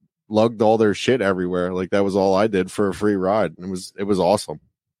just lugged all their shit everywhere. Like that was all I did for a free ride. It was awesome.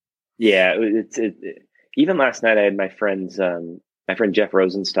 Yeah. Even last night I had my friend Jeff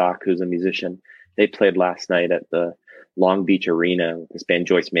Rosenstock, who's a musician. They played last night at the Long Beach Arena with this band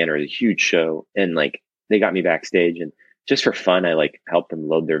Joyce Manor. It was a huge show. And like, they got me backstage and just for fun, I like helped them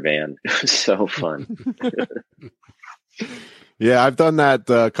load their van. It was so fun. Yeah, I've done that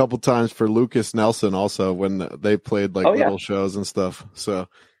a couple times for Lucas Nelson also when they played little shows and stuff. So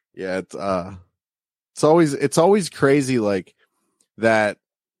yeah, it's always crazy like that.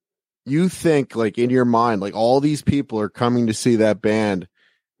 You think like in your mind, like all these people are coming to see that band,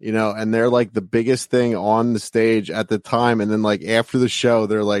 you know, and they're like the biggest thing on the stage at the time. And then like after the show,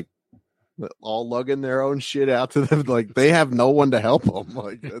 they're like all lugging their own shit out to them. Like they have no one to help them.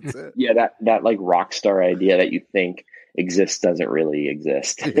 Like that's it. Yeah. That like rock star idea that you think exists doesn't really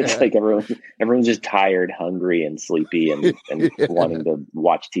exist. Yeah. It's like everyone's just tired, hungry and sleepy and yeah. wanting to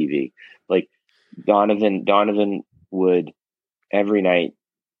watch TV. Like Donovan would every night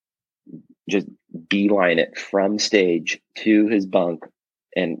just beeline it from stage to his bunk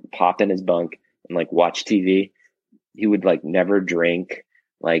and pop in his bunk and like watch TV. He would like never drink,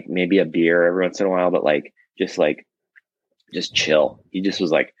 like maybe a beer every once in a while, but like just chill. He just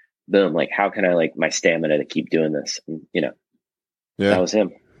was like, boom, like how can I like my stamina to keep doing this? And, you know, that was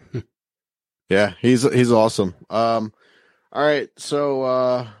him. Yeah, he's awesome. All right,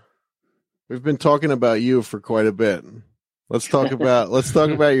 so we've been talking about you for quite a bit. Let's talk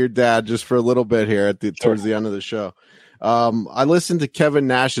about your dad just for a little bit here towards the end of the show. I listened to Kevin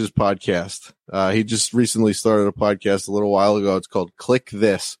Nash's podcast. He just recently started a podcast a little while ago. It's called Click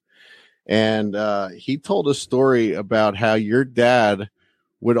This. And he told a story about how your dad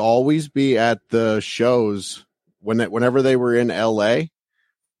would always be at the shows whenever they were in LA,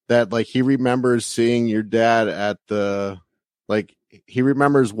 that like he remembers seeing your dad at he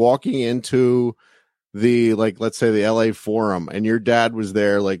remembers walking into the, like, let's say the LA Forum, and your dad was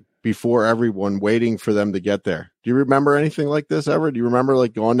there like before everyone, waiting for them to get there. Do you remember anything like this ever? Do you remember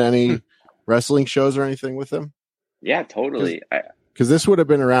like going to any wrestling shows or anything with him? Yeah, totally. Because this would have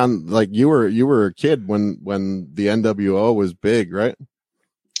been around, like you were a kid when the NWO was big, right?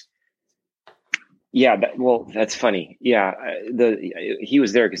 Yeah, that's funny. Yeah, he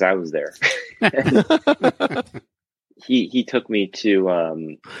was there because I was there. He took me to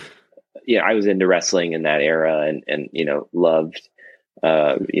I was into wrestling in that era and you know, loved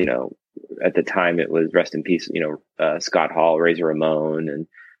at the time it was, rest in peace, Scott Hall, Razor Ramon,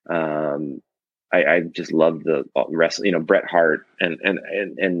 and I just loved the wrestling, Bret Hart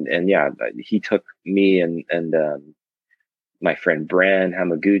and yeah, he took me and my friend Bran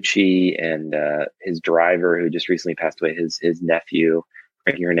Hamaguchi and his driver who just recently passed away, his nephew,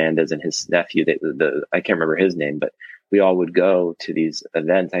 Frankie Hernandez, and his nephew, I can't remember his name, but we all would go to these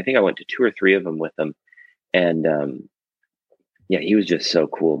events. I think I went to 2 or 3 of them with him. And he was just so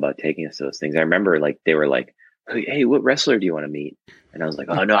cool about taking us to those things. I remember they were like, hey, what wrestler do you want to meet? And I was like,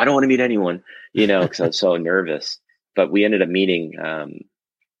 oh, no, I don't want to meet anyone, because I was so nervous. But we ended up meeting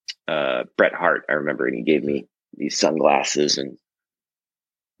Bret Hart, I remember, and he gave me these sunglasses. And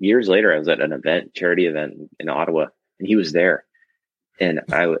years later, I was at an charity event in Ottawa, and he was there. And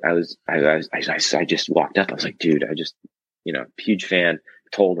I just walked up. I was like, dude, huge fan.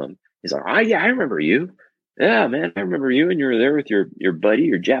 Told him. He's like, oh, yeah, I remember you. Yeah, man, I remember you, and you were there with your buddy,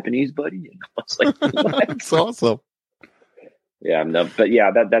 your Japanese buddy. And I was like, what? That's awesome. Yeah, no, but yeah,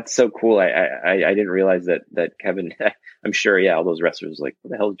 that's so cool. I didn't realize that Kevin. I'm sure, all those wrestlers were like,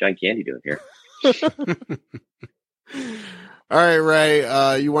 what the hell is John Candy doing here? All right,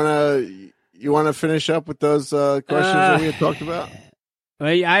 Ray. You wanna finish up with those questions that we had talked about?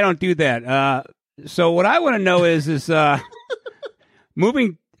 I don't do that. So what I want to know is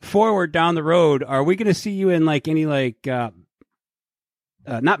moving forward down the road, are we going to see you in any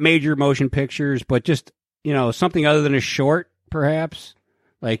not major motion pictures, but just something other than a short, perhaps,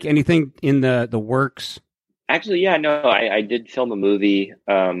 like anything in the works? Actually, yeah, no, I did film a movie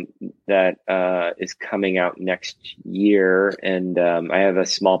that is coming out next year, and I have a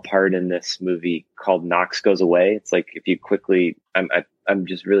small part in this movie called Knox Goes Away. It's like if you quickly, I'm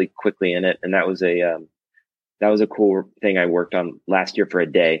just really quickly in it, and that was a cool thing I worked on last year for a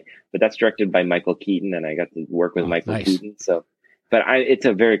day. But that's directed by Michael Keaton, and I got to work with Michael nice. Keaton. So, but it's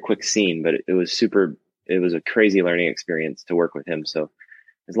a very quick scene, but it was super. It was a crazy learning experience to work with him. So,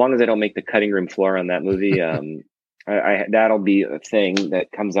 as long as I don't make the cutting room floor on that movie, that'll be a thing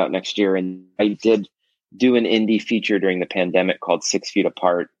that comes out next year. And I did do an indie feature during the pandemic called 6 Feet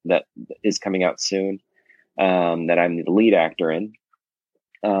Apart that is coming out soon. That I'm the lead actor in.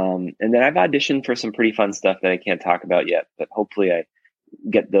 And then I've auditioned for some pretty fun stuff that I can't talk about yet, but hopefully I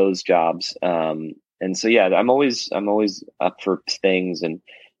get those jobs. And so, yeah, I'm always up for things and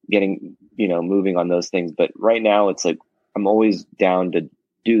getting, moving on those things. But right now it's like, I'm always down to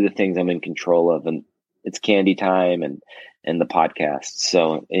do the things I'm in control of, and it's Candy Time and the podcast.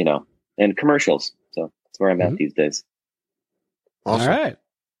 So, and commercials. So that's where I'm at these days. Awesome. All right.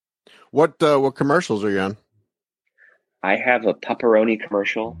 What commercials are you on? I have a pepperoni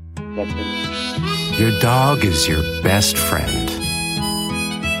commercial. That's in. Your dog is your best friend.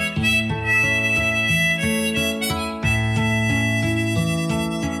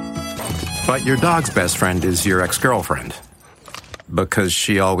 But your dog's best friend is your ex-girlfriend. Because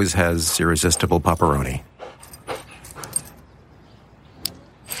she always has irresistible pepperoni.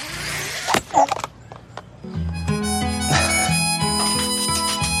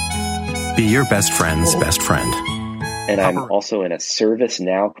 Be your best friend's best friend. And I'm also in a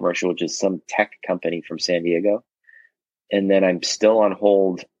ServiceNow commercial, which is some tech company from San Diego. And then I'm still on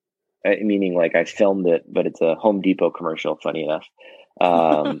hold, meaning like I filmed it, but it's a Home Depot commercial, funny enough.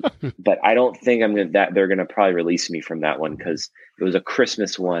 But I don't think they're going to probably release me from that one because it was a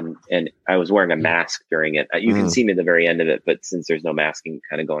Christmas one and I was wearing a mask during it. You can see me at the very end of it, but since there's no masking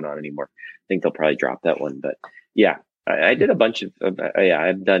kind of going on anymore, I think they'll probably drop that one. But yeah, I did a bunch of,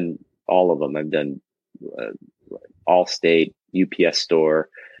 I've done all of them. I've done Allstate, UPS store.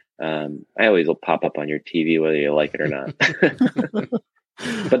 I always will pop up on your TV whether you like it or not. But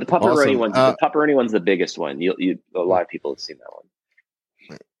the pepperoni one's the biggest one. A lot of people have seen that one.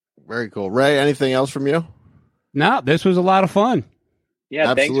 Very cool. Ray, anything else from you? No, this was a lot of fun.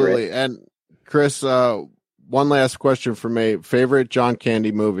 Yeah, absolutely. Thanks, and Chris, one last question for me. Favorite John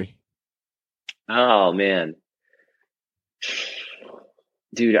Candy movie? Oh man,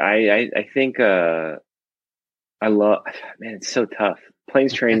 dude, I think I love. Man, it's so tough.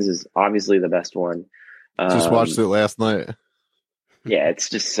 Planes, Trains is obviously the best one. Just watched it last night. Yeah, it's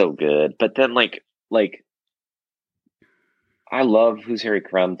just so good. But then like. I love Who's Harry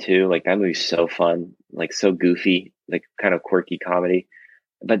Crumb too. Like that movie's so fun, like so goofy, like kind of quirky comedy.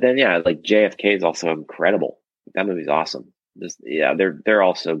 But then like JFK is also incredible. That movie's awesome. They're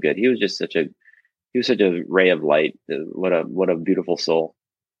all so good. He was such a ray of light. What a beautiful soul.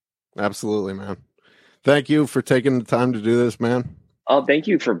 Absolutely, man. Thank you for taking the time to do this, man. Oh, thank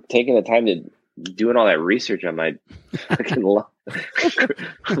you for taking the time to doing all that research on my fucking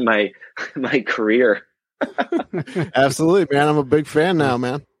my career. Absolutely, man. I'm a big fan now,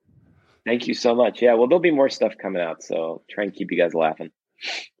 man. Thank you so much. Yeah, well, there'll be more stuff coming out, so try and keep you guys laughing.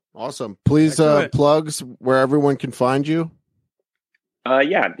 Awesome. Please plugs where everyone can find you.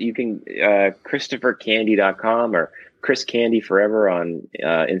 Yeah, you can ChristopherCandy.com or Chris Candy Forever on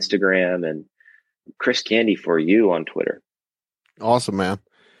Instagram, and Chris Candy for you on Twitter. Awesome, man.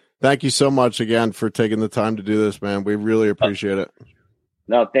 Thank you so much again for taking the time to do this, man. We really appreciate it.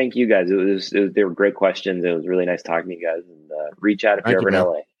 No, thank you guys. They were great questions. It was really nice talking to you guys. And reach out if you're ever in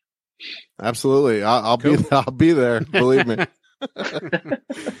LA. Absolutely, I'll be there. Believe me.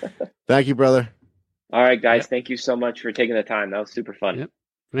 Thank you, brother. All right, guys. Yep. Thank you so much for taking the time. That was super fun. Yep.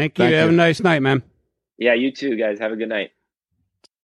 Thank you. Have a nice night, man. Yeah, you too, guys. Have a good night.